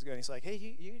several years ago, and he's like, hey,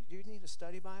 you need a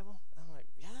study Bible? And I'm like,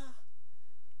 yeah,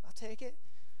 I'll take it.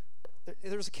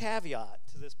 There's a caveat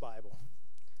to this Bible.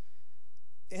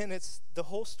 And it's the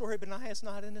whole story of Benaiah is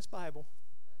not in this Bible.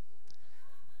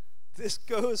 This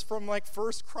goes from like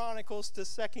 1 Chronicles to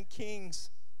 2 Kings.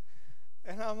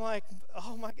 And I'm like,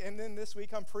 oh my, and then this week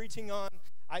I'm preaching on,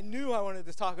 I knew I wanted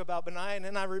to talk about Benaiah, and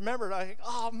then I remembered, I think,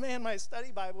 oh man, my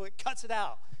study Bible, it cuts it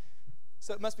out.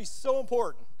 So it must be so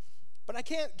important. But I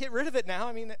can't get rid of it now.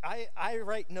 I mean, I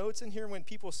write notes in here when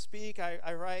people speak.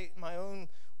 I write my own,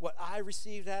 what I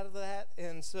received out of that.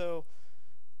 And so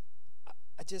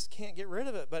I just can't get rid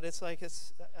of it. But it's like, I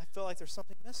feel like there's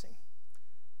something missing.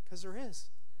 Because there is.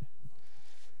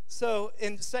 So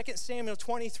in 2 Samuel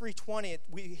 23:20,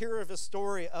 we hear of a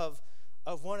story of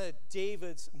one of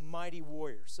David's mighty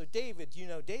warriors. So David, you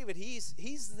know, David, he's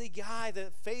the guy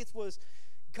that faith was,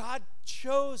 God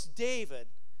chose David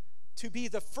to be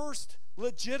the first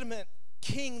legitimate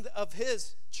king of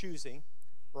his choosing,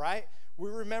 right? We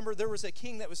remember there was a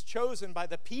king that was chosen by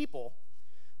the people,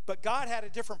 but God had a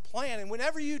different plan. And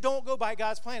whenever you don't go by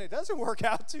God's plan, it doesn't work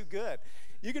out too good.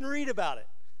 You can read about it.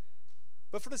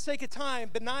 But for the sake of time,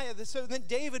 Benaiah, so then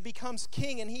David becomes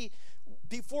king, and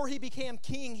before he became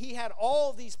king, he had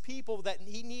all these people that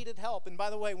he needed help. And by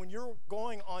the way, when you're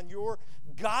going on your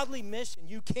godly mission,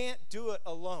 you can't do it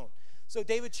alone. So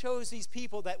David chose these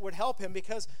people that would help him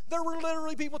because there were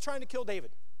literally people trying to kill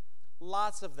David.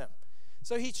 Lots of them.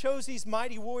 So he chose these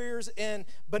mighty warriors, and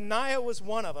Benaiah was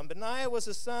one of them. Benaiah was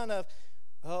the son of,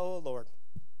 oh Lord,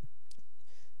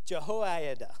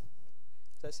 Jehoiada.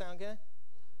 Does that sound good?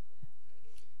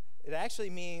 It actually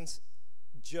means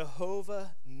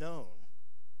Jehovah known,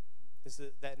 is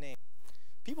that name.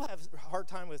 People have a hard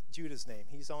time with Judah's name.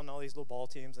 He's on all these little ball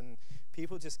teams, and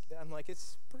people just, I'm like,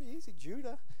 it's pretty easy,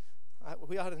 Judah.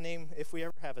 We ought to name, if we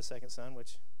ever have a second son,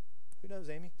 which, who knows,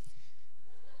 Amy?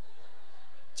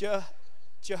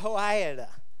 Jehoiada.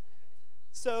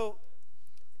 So,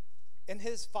 and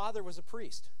his father was a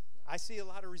priest. I see a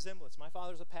lot of resemblance. My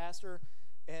father's a pastor,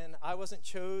 and I wasn't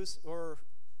chose or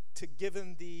to give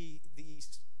him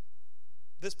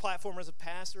this platform as a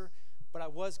pastor, but I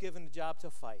was given the job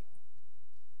to fight.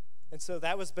 And so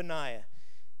that was Benaiah.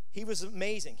 He was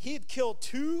amazing. He had killed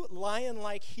 2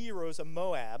 lion-like heroes of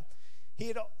Moab.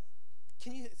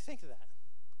 Can you think of that?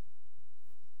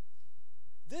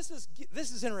 This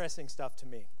is interesting stuff to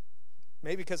me.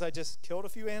 Maybe because I just killed a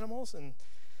few animals. And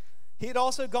he had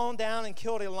also gone down and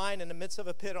killed a lion in the midst of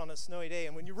a pit on a snowy day.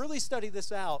 And when you really study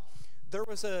this out, there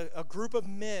was a group of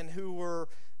men who were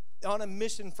on a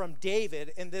mission from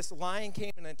David, and this lion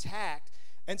came and attacked.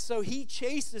 And so he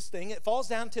chased this thing. It falls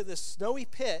down to this snowy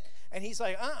pit, and he's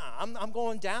like, I'm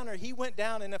going down there. He went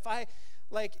down, and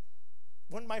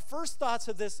when my first thoughts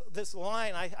of this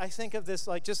lion, I think of this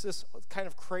like just this kind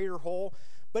of crater hole.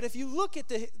 But if you look at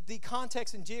the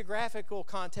context and geographical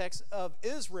context of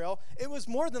Israel, it was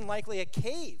more than likely a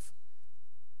cave.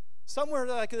 Somewhere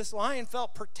like this lion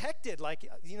felt protected, like,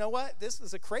 you know what, this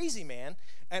is a crazy man,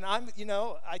 and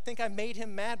I think I made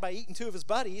him mad by eating 2 of his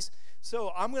buddies,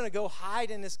 so I'm going to go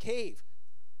hide in this cave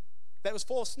that was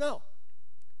full of snow.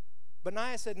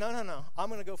 Benaiah said, no, I'm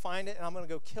going to go find it, and I'm going to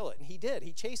go kill it. And he did.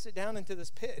 He chased it down into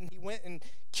this pit, and he went and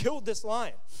killed this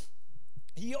lion.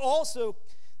 He also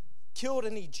killed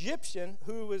an Egyptian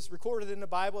who was recorded in the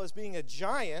Bible as being a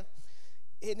giant,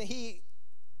 and he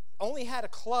only had a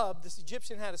club. This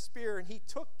Egyptian had a spear, and he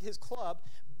took his club,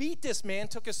 beat this man,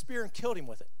 took his spear, and killed him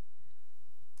with it.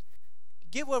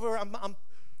 Get whatever do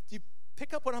you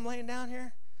pick up what I'm laying down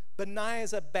here? Benaiah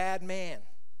is a bad man.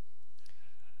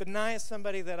 Benaiah is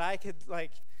somebody that I could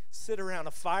sit around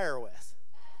a fire with,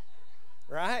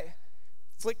 right?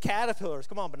 Flick caterpillars.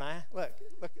 Come on, Benaiah. Look.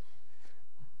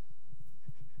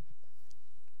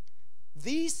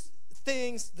 These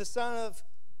things the son of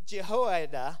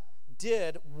Jehoiada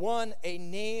did won a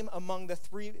name among the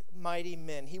 3 mighty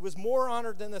men. He was more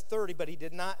honored than the 30, but he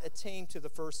did not attain to the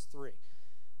first 3.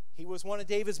 He was one of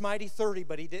David's mighty 30,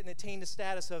 but he didn't attain the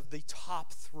status of the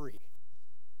top 3.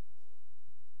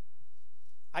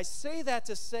 I say that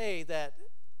to say that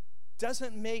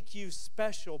doesn't make you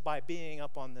special by being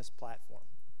up on this platform.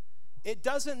 It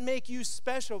doesn't make you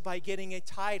special by getting a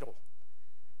title.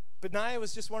 Benaiah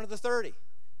was just one of the 30,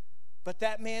 but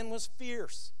that man was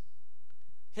fierce.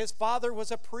 His father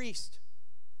was a priest,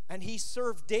 and he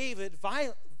served David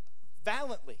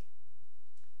valiantly.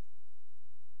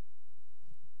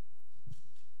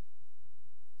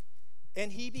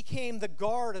 And he became the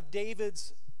guard of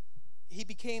he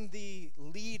became the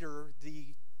leader,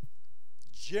 the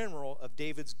general of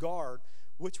David's guard,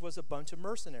 which was a bunch of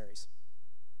mercenaries.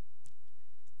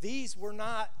 These were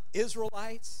not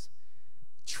Israelites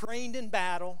trained in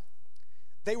battle.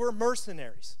 They were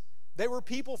mercenaries. They were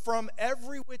people from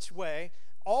every which way,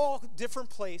 all different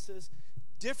places,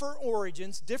 different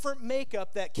origins, different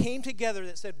makeup that came together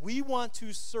that said, we want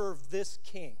to serve this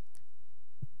king.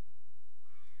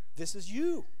 This is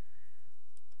you.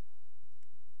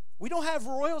 We don't have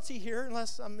royalty here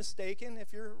unless I'm mistaken.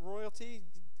 If you're royalty,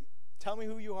 tell me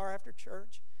who you are after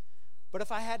church. But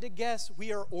if I had to guess,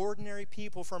 we are ordinary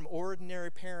people from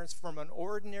ordinary parents from an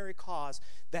ordinary cause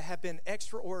that have been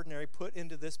extraordinary put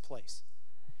into this place.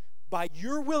 By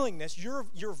your willingness,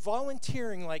 you're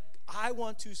volunteering like, I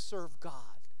want to serve God.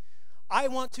 I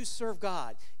want to serve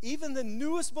God. Even the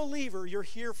newest believer, you're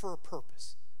here for a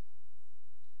purpose.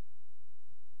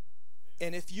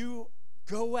 And if you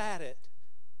go at it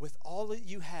with all that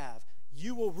you have,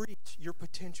 you will reach your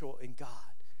potential in God.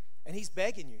 And he's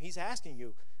begging you. He's asking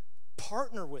you,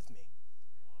 partner with me.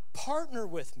 Partner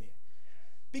with me.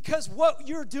 Because what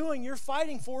you're doing, you're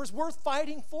fighting for, is worth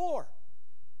fighting for.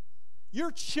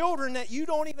 Your children that you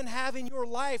don't even have in your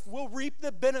life will reap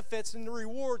the benefits and the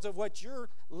rewards of what you're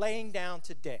laying down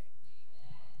today.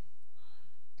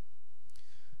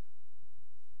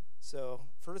 So,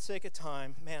 for the sake of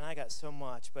time, man, I got so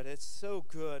much, but it's so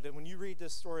good. And when you read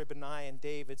this story of Benaiah and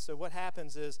David, so what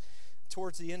happens is,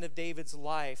 towards the end of David's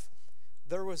life,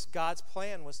 God's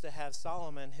plan was to have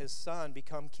Solomon, his son,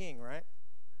 become king, right?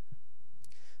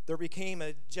 There became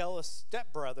a jealous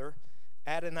stepbrother,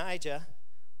 Adonijah,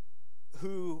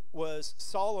 who was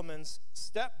Solomon's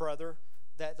stepbrother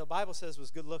that the Bible says was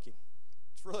good looking.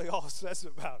 It's really all it says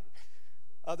about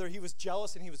it. He was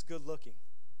jealous and he was good looking.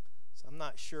 So I'm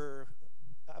not sure.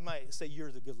 I might say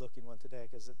you're the good looking one today,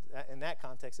 because in that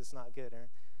context it's not good, Aaron.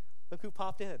 Look who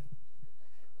popped in.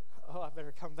 Oh, I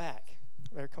better come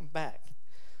back.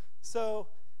 So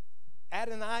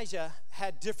Adonijah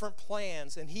had different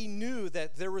plans, and he knew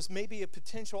that there was maybe a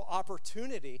potential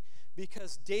opportunity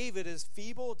because David is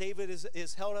feeble. David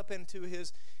is held up into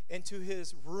his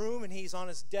room, and he's on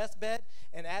his deathbed.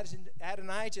 And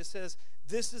Adonijah says,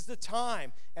 this is the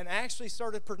time, and actually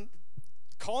started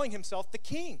calling himself the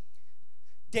king.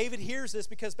 David hears this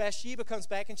because Bathsheba comes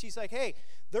back, and she's like, hey,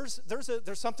 there's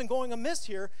something going amiss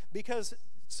here, because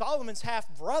Solomon's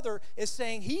half-brother is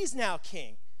saying he's now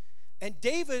king. And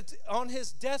David, on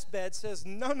his deathbed, says,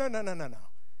 no.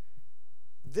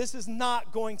 This is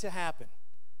not going to happen.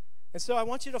 And so I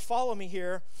want you to follow me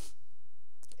here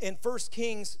in 1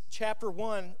 Kings chapter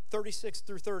 1, 36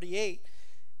 through 38.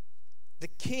 The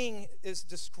king is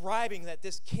describing that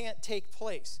this can't take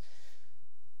place.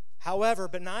 However,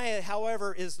 Benaiah,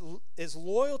 is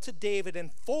loyal to David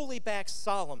and fully backs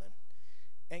Solomon.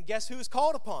 And guess who is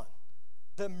called upon?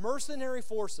 The mercenary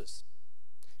forces.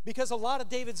 Because a lot of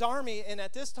David's army, and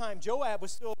at this time Joab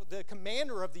was still the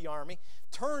commander of the army,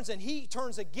 turns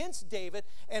against David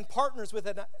and partners with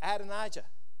Adonijah.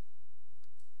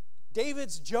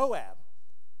 David's Joab.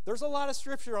 There's a lot of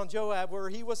scripture on Joab where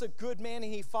he was a good man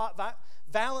and he fought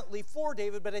valiantly for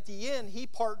David, but at the end he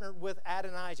partnered with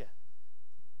Adonijah.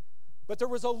 But there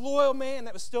was a loyal man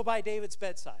that was still by David's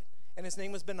bedside, and his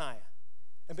name was Benaiah.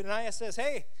 And Benaiah says,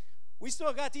 hey, we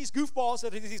still got these goofballs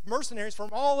that are these mercenaries from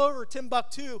all over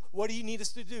Timbuktu. What do you need us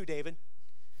to do, David?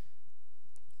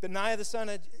 Benaiah, the son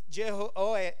of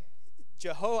Jehoiada,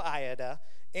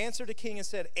 answered the king and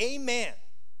said, Amen.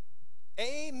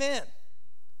 Amen.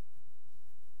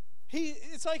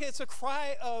 It's like it's a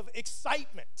cry of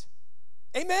excitement.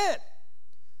 Amen.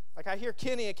 Like I hear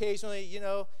Kenny occasionally,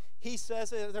 he says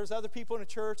there's other people in the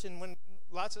church, and when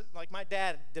like my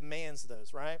dad demands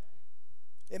those, right?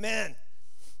 Amen.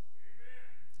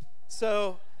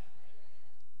 So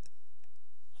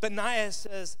Benaiah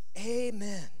says,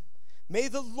 amen. May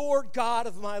the Lord God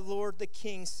of my Lord the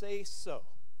king say so.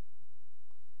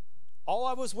 All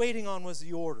I was waiting on was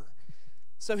the order.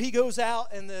 So he goes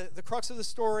out, and the crux of the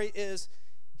story is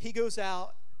he goes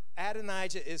out,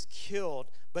 Adonijah is killed,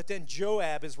 but then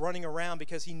Joab is running around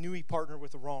because he knew he partnered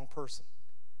with the wrong person.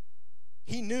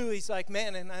 He knew, he's like,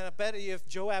 man, and I bet if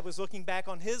Joab was looking back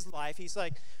on his life, he's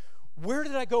like, where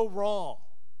did I go wrong?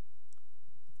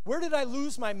 Where did I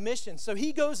lose my mission? So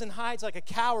he goes and hides like a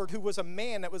coward who was a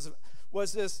man that was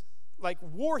this like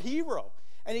war hero.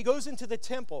 And he goes into the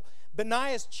temple.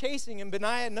 Benaiah's chasing him.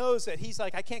 Benaiah knows that he's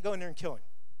like, I can't go in there and kill him.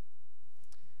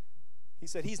 He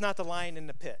said, he's not the lion in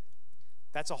the pit.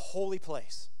 That's a holy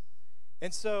place.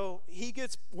 And so he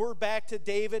gets word back to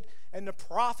David, and the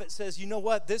prophet says, you know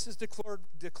what? This is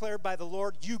declared by the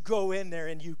Lord. You go in there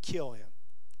and you kill him.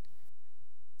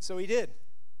 So he did.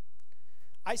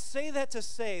 I say that to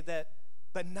say that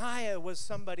Benaiah was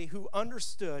somebody who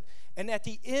understood, and at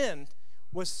the end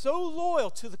was so loyal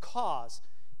to the cause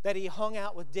that he hung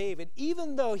out with David.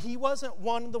 Even though he wasn't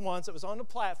one of the ones that was on the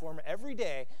platform every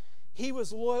day, he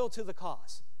was loyal to the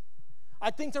cause. I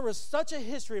think there was such a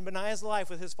history in Benaiah's life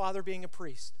with his father being a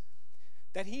priest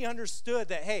that he understood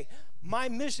that, hey, my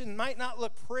mission might not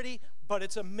look pretty, but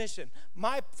it's a mission.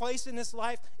 My place in this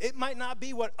life, it might not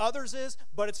be what others is,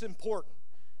 but it's important.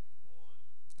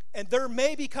 And there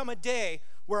may become a day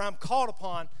where I'm called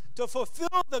upon to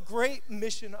fulfill the great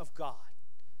mission of God.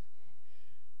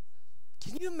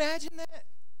 Can you imagine that?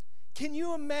 Can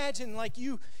you imagine, like,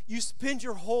 you spend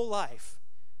your whole life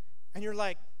and you're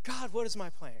like, God, what is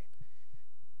my plan?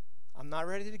 I'm not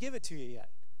ready to give it to you yet.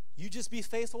 You just be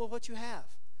faithful with what you have.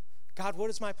 God, what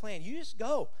is my plan? You just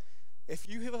go. If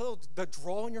you have the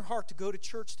draw in your heart to go to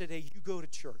church today, you go to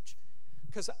church.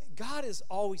 Because God is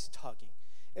always tugging.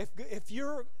 If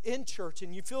you're in church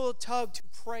and you feel a tug to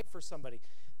pray for somebody,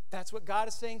 that's what God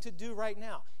is saying to do right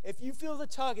now. If you feel the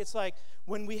tug, it's like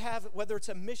when we have, whether it's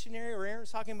a missionary or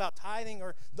Aaron's talking about tithing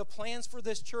or the plans for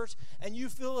this church, and you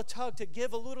feel a tug to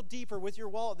give a little deeper with your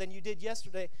wallet than you did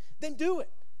yesterday, then do it.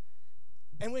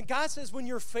 And when God says when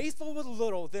you're faithful with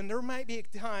little, then there might be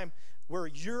a time where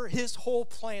his whole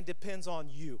plan depends on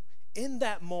you in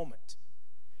that moment.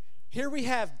 Here we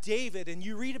have David, and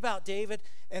you read about David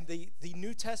and the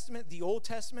New Testament, the Old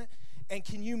Testament, and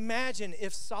can you imagine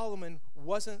if Solomon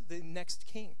wasn't the next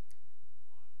king?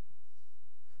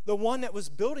 The one that was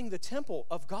building the temple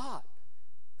of God.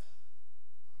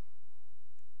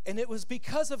 And it was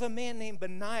because of a man named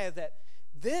Benaiah that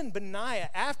then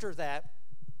Benaiah, after that,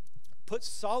 put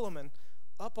Solomon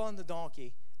up on the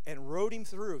donkey and rode him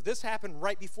through. This happened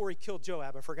right before he killed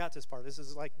Joab. I forgot this part. This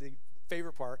is like the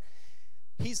favorite part.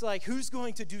 He's like, who's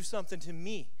going to do something to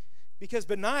me? Because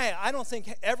Benaiah, I don't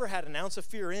think, ever had an ounce of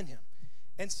fear in him.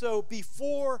 And so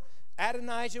before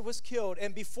Adonijah was killed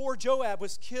and before Joab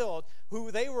was killed,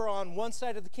 who they were on one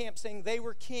side of the camp saying they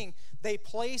were king, they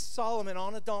placed Solomon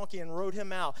on a donkey and rode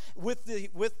him out with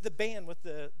the band, with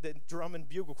the drum and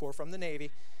bugle corps from the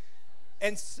Navy,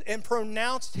 and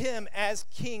pronounced him as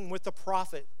king with the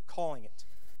prophet calling it.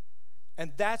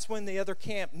 And that's when the other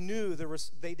camp knew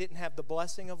they didn't have the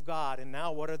blessing of God, and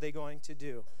now what are they going to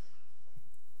do?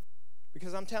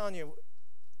 Because I'm telling you,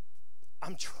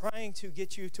 I'm trying to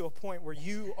get you to a point where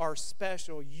you are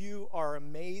special, you are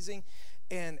amazing,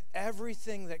 and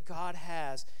everything that God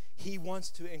has, he wants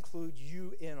to include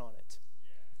you in on it.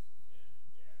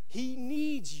 He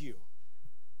needs you.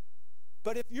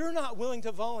 But if you're not willing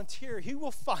to volunteer, he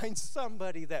will find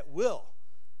somebody that will.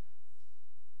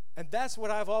 And that's what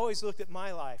I've always looked at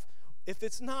my life. If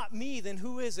it's not me, then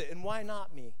who is it, and why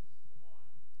not me?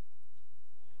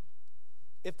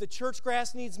 If the church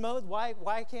grass needs mowed, why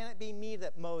can't it be me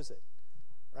that mows it?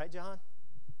 Right, John?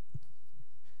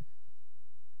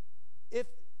 If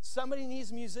somebody needs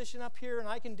a musician up here and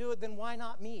I can do it, then why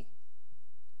not me?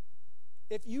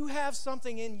 If you have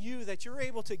something in you that you're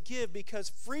able to give, because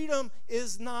freedom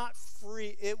is not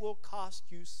free, it will cost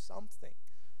you something.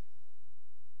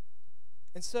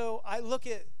 And so I look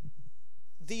at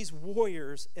these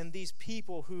warriors and these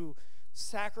people who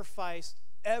sacrificed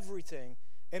everything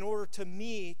in order to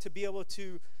me to be able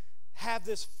to have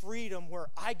this freedom where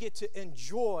I get to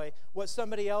enjoy what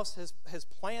somebody else has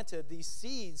planted, these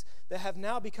seeds that have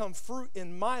now become fruit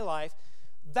in my life.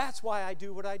 That's why I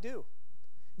do what I do.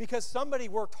 Because somebody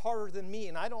worked harder than me,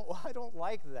 and I don't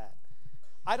like that.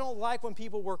 I don't like when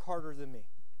people work harder than me.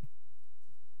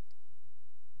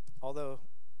 although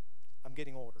I'm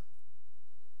getting older.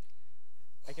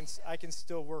 I can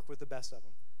still work with the best of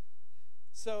them.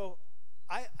 So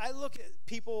I look at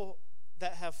people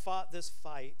that have fought this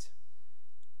fight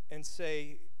and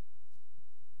say,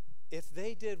 if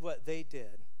they did what they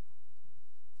did,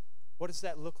 what does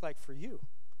that look like for you?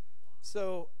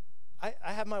 So I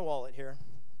have my wallet here.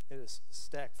 It is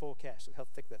stacked full of cash. Look how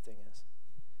thick that thing is.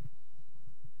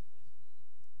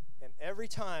 And every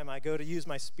time I go to use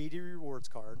my Speedy Rewards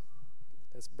card,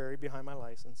 that's buried behind my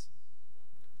license,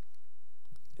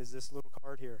 is this little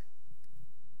card here.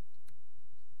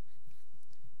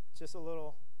 Just a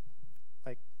little,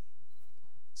 like,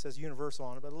 it says Universal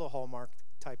on it, but a little Hallmark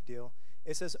type deal.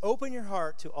 It says, open your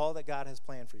heart to all that God has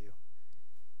planned for you.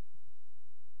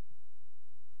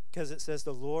 Because it says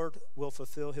the Lord will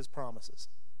fulfill his promises.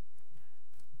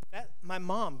 That my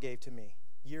mom gave to me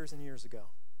years and years ago.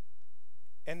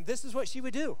 And this is what she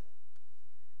would do.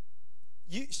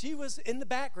 She was in the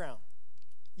background.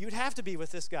 You'd have to be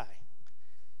with this guy.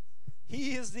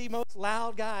 He is the most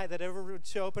loud guy that ever would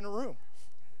show up in a room.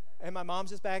 And my mom's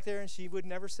just back there, and she would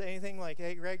never say anything like,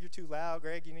 hey, Greg, you're too loud.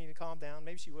 Greg, you need to calm down.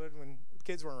 Maybe she would when the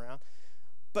kids weren't around.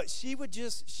 But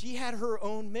she had her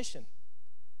own mission.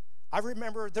 I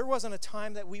remember there wasn't a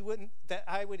time that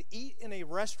I would eat in a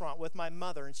restaurant with my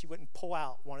mother, and she wouldn't pull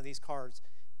out one of these cards,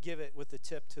 give it with the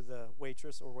tip to the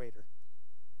waitress or waiter.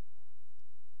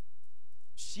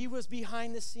 She was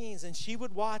behind the scenes, and she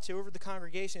would watch over the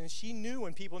congregation, and she knew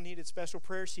when people needed special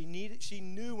prayer. She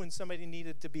knew when somebody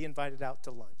needed to be invited out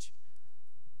to lunch.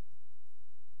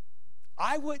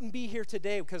 I wouldn't be here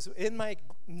today because in my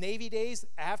Navy days,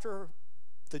 after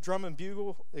the drum and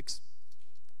bugle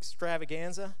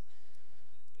extravaganza,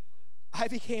 I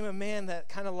became a man that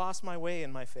kind of lost my way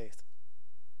in my faith.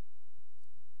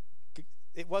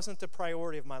 It wasn't the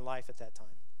priority of my life at that time.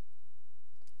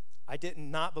 I did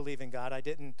not believe in God. I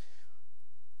didn't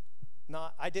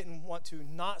want to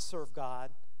not serve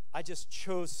God. I just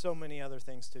chose so many other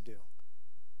things to do.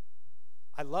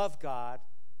 I love God,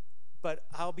 but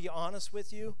I'll be honest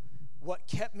with you, what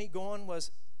kept me going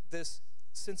was this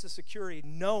sense of security,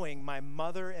 knowing my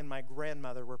mother and my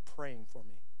grandmother were praying for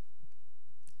me.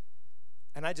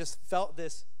 And I just felt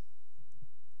this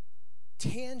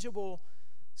tangible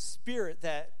spirit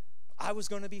that I was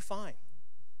going to be fine.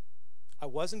 I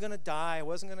wasn't going to die. I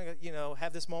wasn't going to,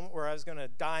 have this moment where I was going to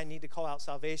die and need to call out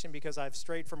salvation because I've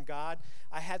strayed from God.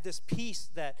 I had this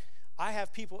peace that I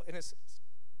have people, and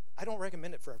I don't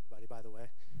recommend it for everybody, by the way.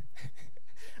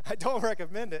 I don't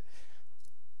recommend it.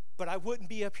 But I wouldn't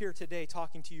be up here today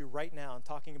talking to you right now and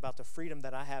talking about the freedom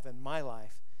that I have in my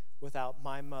life without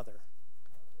my mother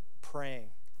praying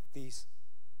these,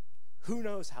 who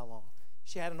knows how long.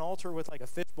 She had an altar with like a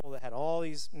fishbowl that had all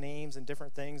these names and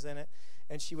different things in it,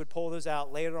 and she would pull those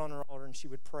out, lay it on her altar, and she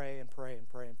would pray and pray and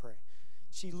pray and pray.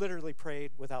 She literally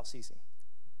prayed without ceasing.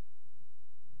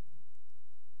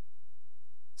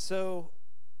 So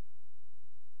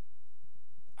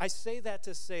I say that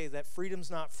to say that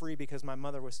freedom's not free because my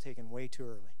mother was taken way too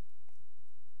early.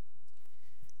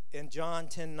 In John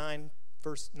 10:9,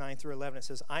 verse 9 through 11, it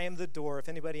says, I am the door. If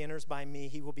anybody enters by me,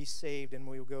 he will be saved, and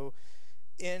we will go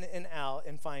in and out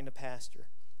and find a pasture.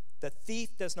 The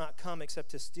thief does not come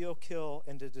except to steal, kill,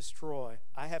 and to destroy.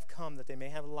 I have come that they may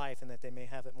have life and that they may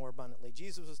have it more abundantly.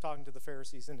 Jesus was talking to the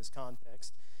Pharisees in this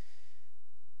context.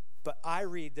 But I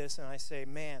read this and I say,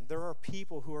 man, there are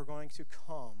people who are going to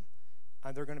come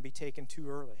and they're going to be taken too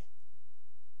early.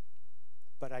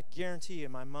 But I guarantee you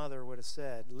my mother would have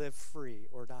said, live free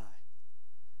or die.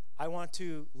 I want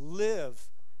to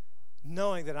live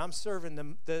knowing that I'm serving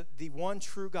the one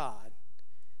true God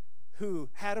who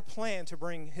had a plan to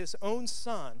bring his own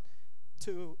son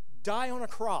to die on a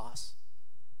cross,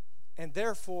 and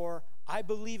therefore I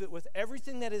believe it with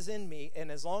everything that is in me,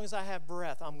 and as long as I have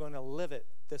breath, I'm going to live it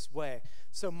this way.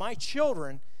 So my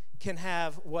children can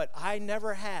have what I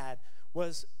never had,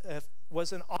 was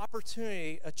an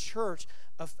opportunity, a church,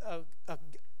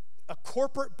 a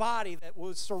corporate body that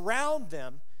will surround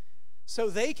them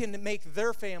so they can make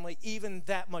their family even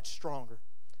that much stronger.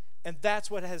 And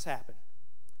that's what has happened.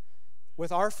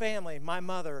 With our family, my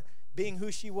mother, being who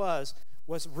she was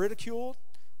ridiculed.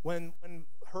 When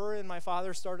her and my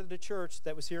father started a church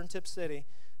that was here in Tip City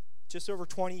just over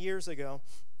 20 years ago,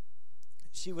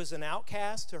 she was an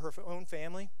outcast to her own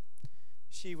family.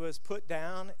 She was put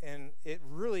down, and it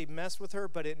really messed with her,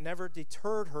 but it never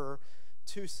deterred her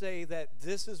to say that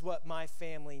this is what my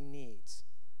family needs.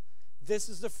 This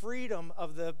is the freedom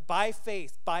of the by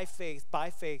faith, by faith, by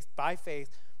faith, by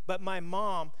faith. But my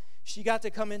mom, she got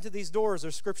to come into these doors.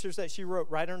 There's scriptures that she wrote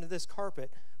right under this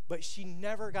carpet, but she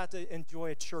never got to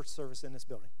enjoy a church service in this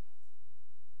building.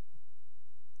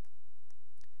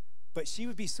 But she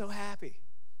would be so happy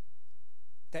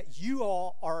that you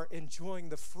all are enjoying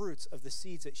the fruits of the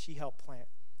seeds that she helped plant.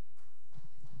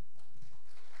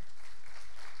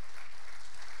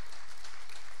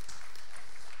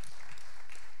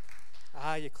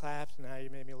 You clapped, now you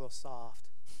made me a little soft.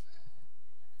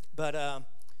 But, and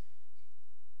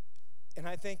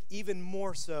I think even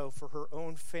more so for her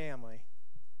own family,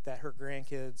 that her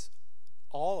grandkids,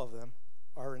 all of them,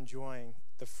 are enjoying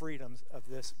the freedoms of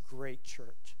this great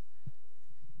church.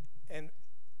 And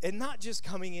not just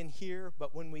coming in here,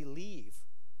 but when we leave,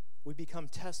 we become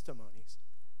testimonies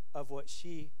of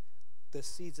the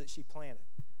seeds that she planted.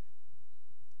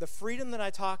 The freedom that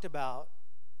I talked about,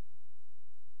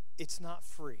 it's not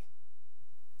free.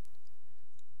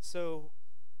 So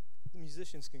the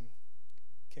musicians can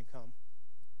come.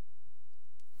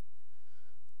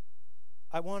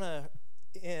 I want to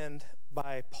end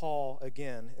by Paul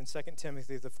again in 2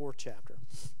 Timothy, the 4th chapter.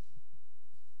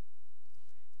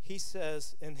 He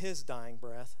says in his dying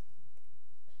breath,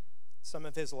 some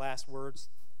of his last words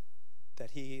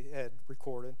that he had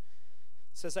recorded,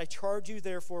 says, I charge you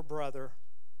therefore, brother,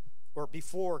 or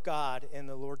before God and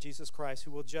the Lord Jesus Christ,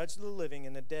 who will judge the living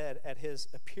and the dead at his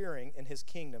appearing in his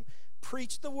kingdom.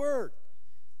 Preach the word.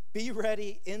 Be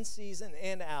ready in season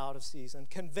and out of season.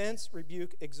 Convince,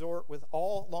 rebuke, exhort with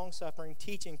all longsuffering,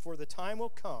 teaching, for the time will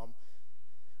come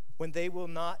when they will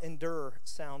not endure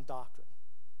sound doctrine.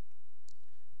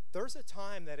 There's a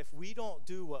time that if we don't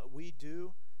do what we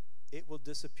do, it will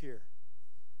disappear.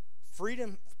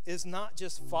 Freedom is not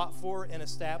just fought for and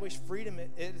established. Freedom,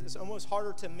 it is almost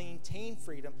harder to maintain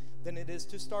freedom than it is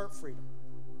to start freedom.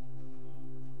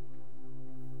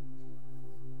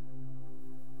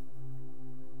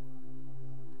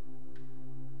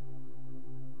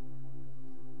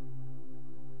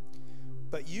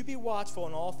 But you be watchful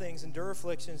in all things, endure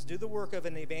afflictions, do the work of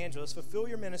an evangelist, fulfill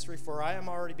your ministry, for I am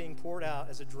already being poured out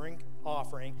as a drink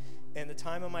offering, and the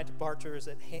time of my departure is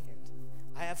at hand.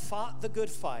 I have fought the good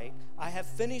fight. I have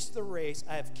finished the race.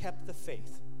 I have kept the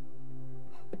faith.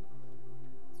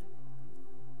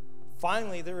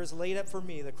 Finally, there is laid up for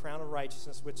me the crown of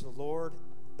righteousness, which the Lord,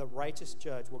 the righteous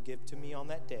judge, will give to me on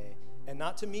that day, and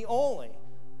not to me only,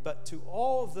 but to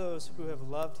all of those who have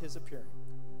loved his appearing.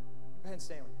 Go ahead and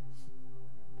stand with me.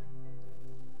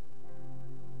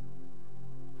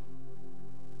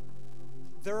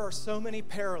 There are so many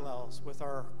parallels with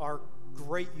our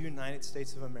great United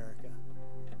States of America.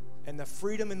 And the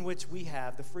freedom in which we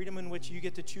have, the freedom in which you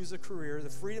get to choose a career, the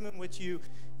freedom in which you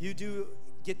do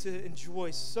get to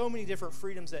enjoy so many different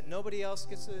freedoms that nobody else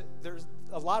gets to. There's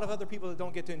a lot of other people that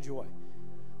don't get to enjoy.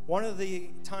 One of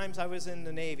the times I was in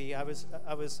the Navy, I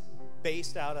was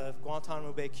based out of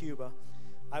Guantanamo Bay, Cuba.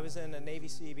 I was in the Navy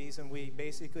Seabees, and we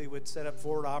basically would set up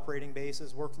forward operating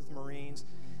bases, work with Marines.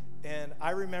 And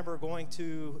I remember going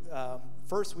to,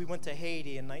 first we went to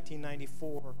Haiti in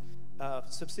 1994.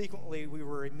 Subsequently, we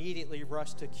were immediately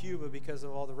rushed to Cuba because of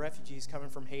all the refugees coming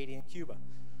from Haiti and Cuba.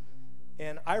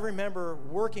 And I remember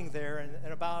working there,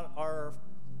 and about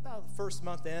the first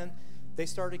month in, they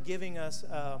started giving us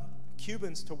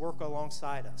Cubans to work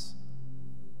alongside us.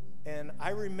 And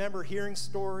I remember hearing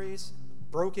stories,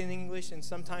 broken English, and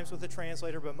sometimes with a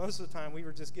translator, but most of the time we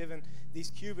were just given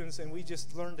these Cubans, and we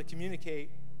just learned to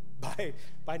communicate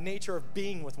by nature of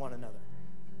being with one another.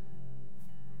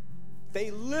 They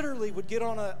literally would get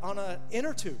on a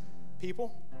inner tube,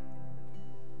 people,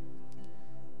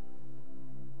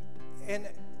 and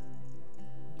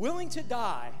willing to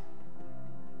die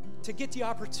to get the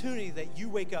opportunity that you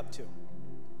wake up to.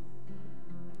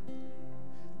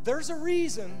 There's a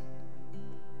reason.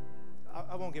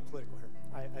 I won't get political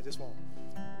here. I just won't.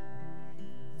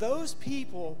 Those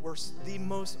people were the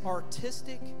most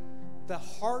artistic, the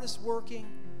hardest working,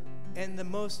 and the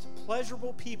most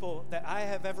pleasurable people that I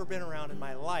have ever been around in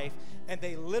my life, and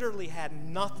they literally had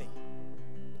nothing.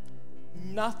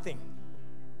 Nothing.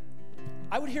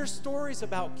 I would hear stories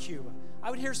about Cuba. I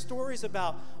would hear stories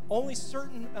about only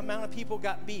certain amount of people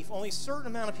got beef, only certain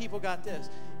amount of people got this.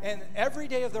 And every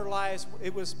day of their lives,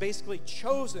 it was basically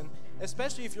chosen,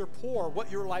 especially if you're poor,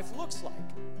 what your life looks like.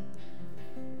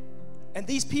 And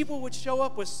these people would show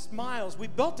up with smiles. We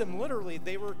built them literally.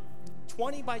 They were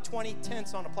 20 by 20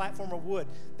 tents on a platform of wood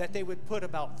that they would put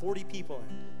about 40 people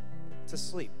in to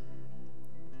sleep.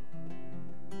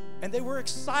 And they were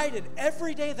excited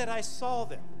every day that I saw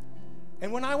them.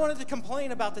 And when I wanted to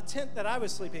complain about the tent that I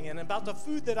was sleeping in, about the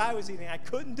food that I was eating, I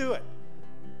couldn't do it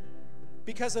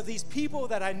because of these people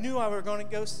that I knew I were going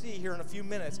to go see here in a few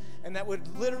minutes, and that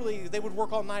would literally, they would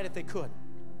work all night if they could,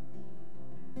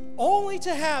 only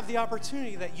to have the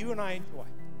opportunity that you and I enjoy.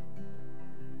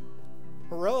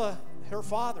 Marilla, her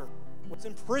father, was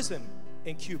in prison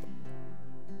in Cuba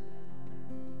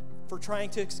for trying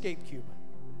to escape Cuba.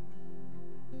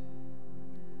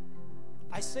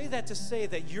 I say that to say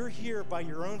that you're here by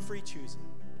your own free choosing.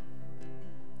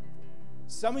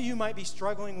 Some of you might be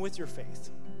struggling with your faith.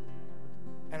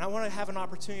 And I want to have an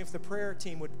opportunity if the prayer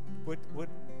team would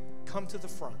come to the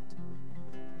front.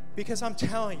 Because I'm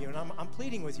telling you, and I'm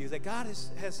pleading with you, that God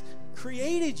has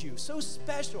created you so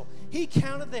special. He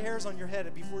counted the hairs on your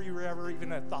head before you were ever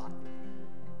even a thought.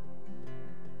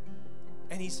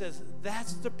 And he says,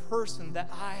 that's the person that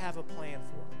I have a plan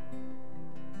for.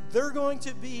 They're going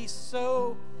to be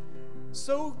so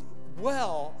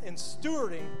well in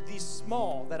stewarding these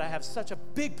small that I have such a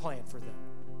big plan for them.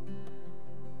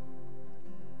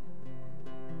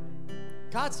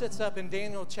 God sets up in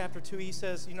Daniel chapter 2, he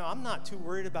says, I'm not too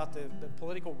worried about the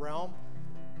political realm.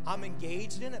 I'm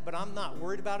engaged in it, but I'm not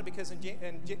worried about it because in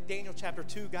Daniel chapter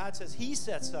 2, God says he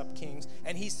sets up kings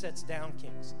and he sets down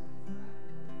kings.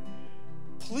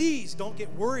 Please don't get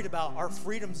worried about our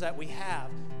freedoms that we have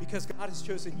because God has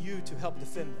chosen you to help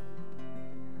defend them.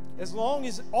 As long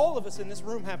as all of us in this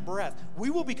room have breath, we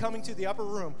will be coming to the upper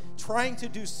room trying to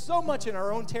do so much in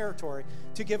our own territory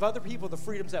to give other people the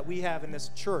freedoms that we have in this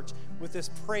church, with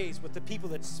this praise, with the people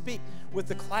that speak, with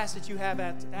the class that you have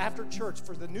after church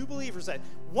for the new believers that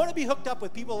want to be hooked up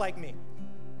with people like me.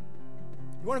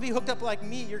 You want to be hooked up like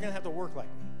me, you're going to have to work like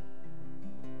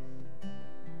me.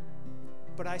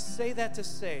 But I say that to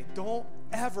say, don't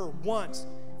ever once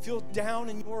feel down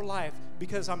in your life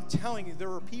because I'm telling you,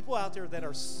 there are people out there that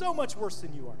are so much worse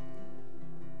than you are.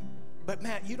 But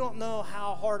Matt, you don't know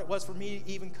how hard it was for me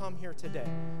to even come here today.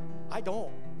 I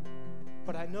don't.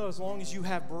 But I know as long as you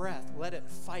have breath, let it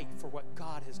fight for what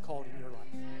God has called in your life.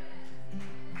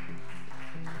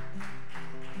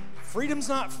 Freedom's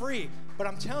not free, but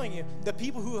I'm telling you, the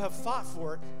people who have fought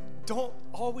for it don't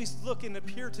always look and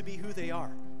appear to be who they are.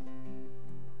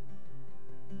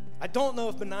 I don't know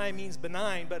if Benaiah means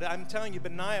benign, but I'm telling you,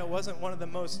 Benaiah wasn't one of the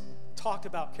most talked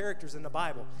about characters in the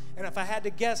Bible. And if I had to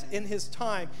guess, in his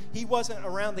time, he wasn't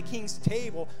around the king's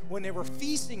table when they were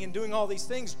feasting and doing all these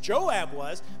things. Joab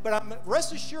was, but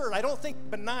rest assured, I don't think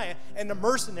Benaiah and the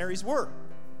mercenaries were.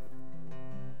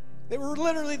 They were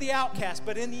literally the outcasts,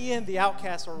 but in the end, the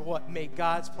outcasts are what made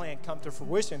God's plan come to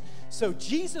fruition. So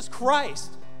Jesus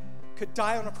Christ could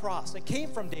die on a cross. It came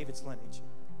from David's lineage.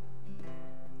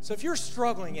 So if you're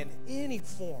struggling in any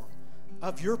form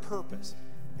of your purpose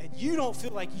and you don't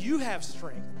feel like you have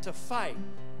strength to fight,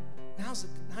 now's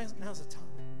the time.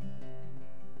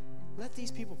 Let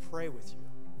these people pray with you.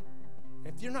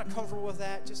 And if you're not comfortable with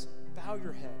that, just bow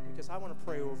your head because I want to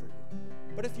pray over you.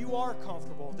 But if you are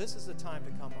comfortable, this is the time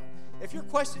to come up. If you're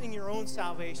questioning your own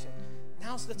salvation,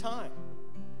 now's the time.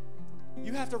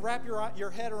 You have to wrap your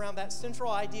head around that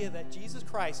central idea that Jesus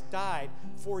Christ died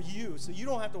for you so you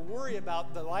don't have to worry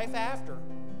about the life after,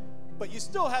 but you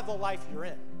still have the life you're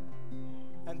in.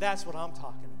 And that's what I'm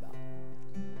talking about.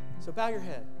 So bow your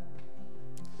head.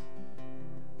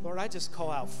 Lord, I just call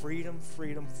out freedom,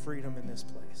 freedom, freedom in this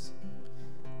place.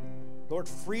 Lord,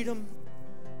 freedom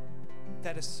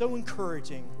that is so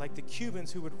encouraging, like the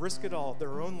Cubans who would risk it all,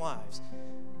 their own lives,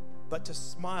 but to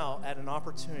smile at an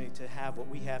opportunity to have what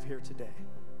we have here today.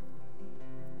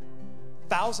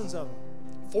 Thousands of them.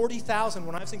 40,000.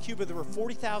 When I was in Cuba, there were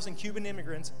 40,000 Cuban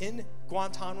immigrants in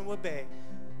Guantanamo Bay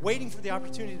waiting for the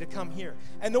opportunity to come here.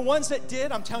 And the ones that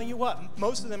did, I'm telling you what,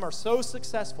 most of them are so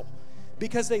successful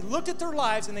because they looked at their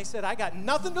lives and they said, I got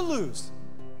nothing to lose.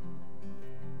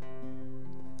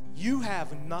 You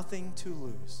have nothing to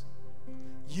lose.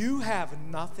 You have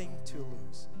nothing to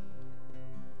lose.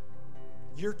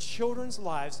 Your children's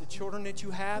lives, the children that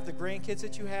you have, the grandkids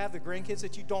that you have, the grandkids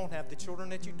that you don't have, the children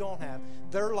that you don't have,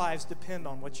 their lives depend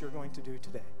on what you're going to do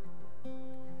today.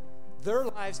 Their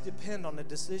lives depend on the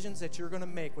decisions that you're going to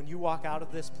make when you walk out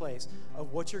of this place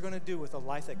of what you're going to do with the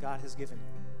life that God has given you.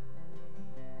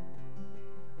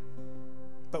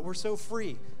 But we're so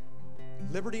free.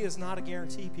 Liberty is not a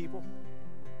guarantee, people.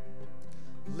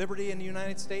 Liberty in the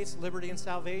United States, liberty and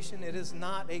salvation, it is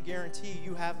not a guarantee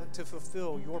you have to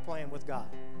fulfill your plan with God.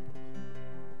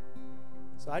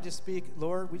 So I just speak,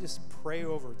 Lord, we just pray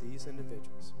over these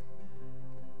individuals.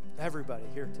 Everybody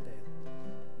here today.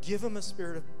 Give them a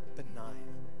spirit of Benaiah.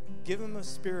 Give them a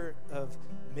spirit of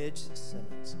Midge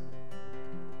Simmons.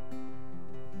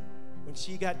 When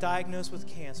she got diagnosed with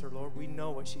cancer, Lord, we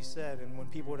know what she said. And when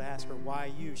people would ask her,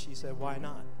 why you? She said, why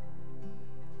not?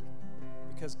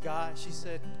 Because she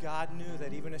said God knew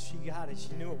that even if she got it,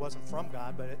 she knew it wasn't from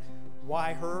God, but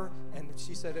why her? And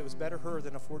she said it was better her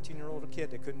than a 14-year-old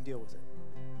kid that couldn't deal with it.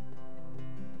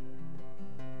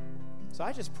 So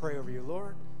I just pray over you,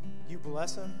 Lord. You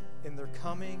bless them in their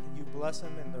coming. You bless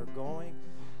them in their going.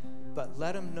 But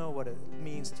let them know what it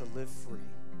means to live free.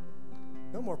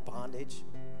 No more bondage.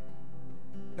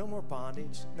 No more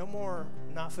bondage. No more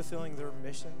not fulfilling their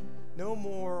mission. No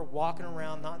more walking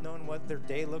around not knowing what their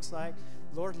day looks like.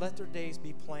 Lord, let their days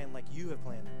be planned like you have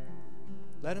planned them.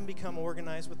 Let them become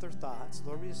organized with their thoughts.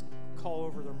 Lord, we just call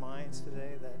over their minds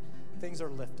today that things are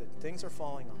lifted. Things are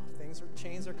falling off.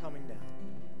 Chains are coming down.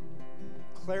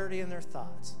 Clarity in their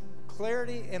thoughts.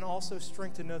 Clarity and also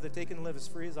strength to know that they can live as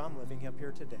free as I'm living up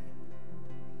here today.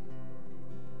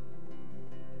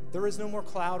 There is no more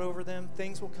cloud over them.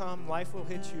 Things will come. Life will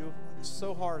hit you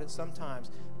so hard at some times.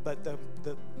 But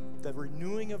the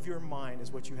renewing of your mind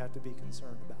is what you have to be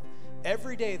concerned about.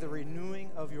 Every day, the renewing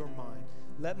of your mind.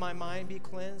 Let my mind be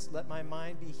cleansed. Let my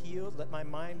mind be healed. Let my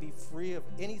mind be free of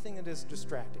anything that is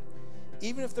distracting.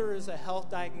 Even if there is a health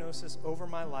diagnosis over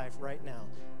my life right now,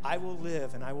 I will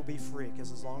live and I will be free,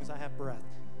 because as long as I have breath,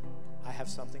 I have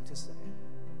something to say.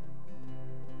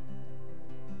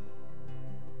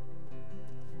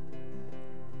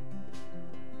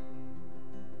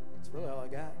 That's really all I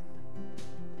got.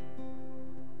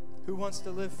 Who wants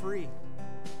to live free?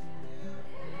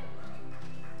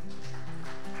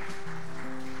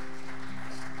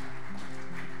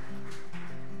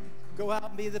 Go out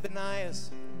and be the Benaiahs.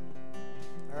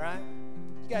 All right?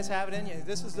 You guys have it in you.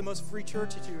 This is the most free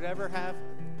church that you would ever have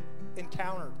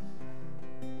encountered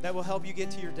that will help you get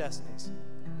to your destinies.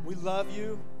 We love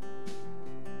you.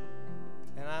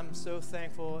 And I'm so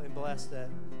thankful and blessed that,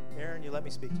 Aaron, you let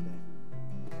me speak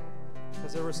today.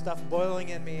 Because there was stuff boiling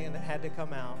in me and it had to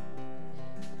come out.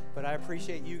 But I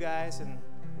appreciate you guys, and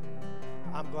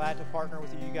I'm glad to partner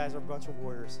with you. You guys are a bunch of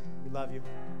warriors. We love you.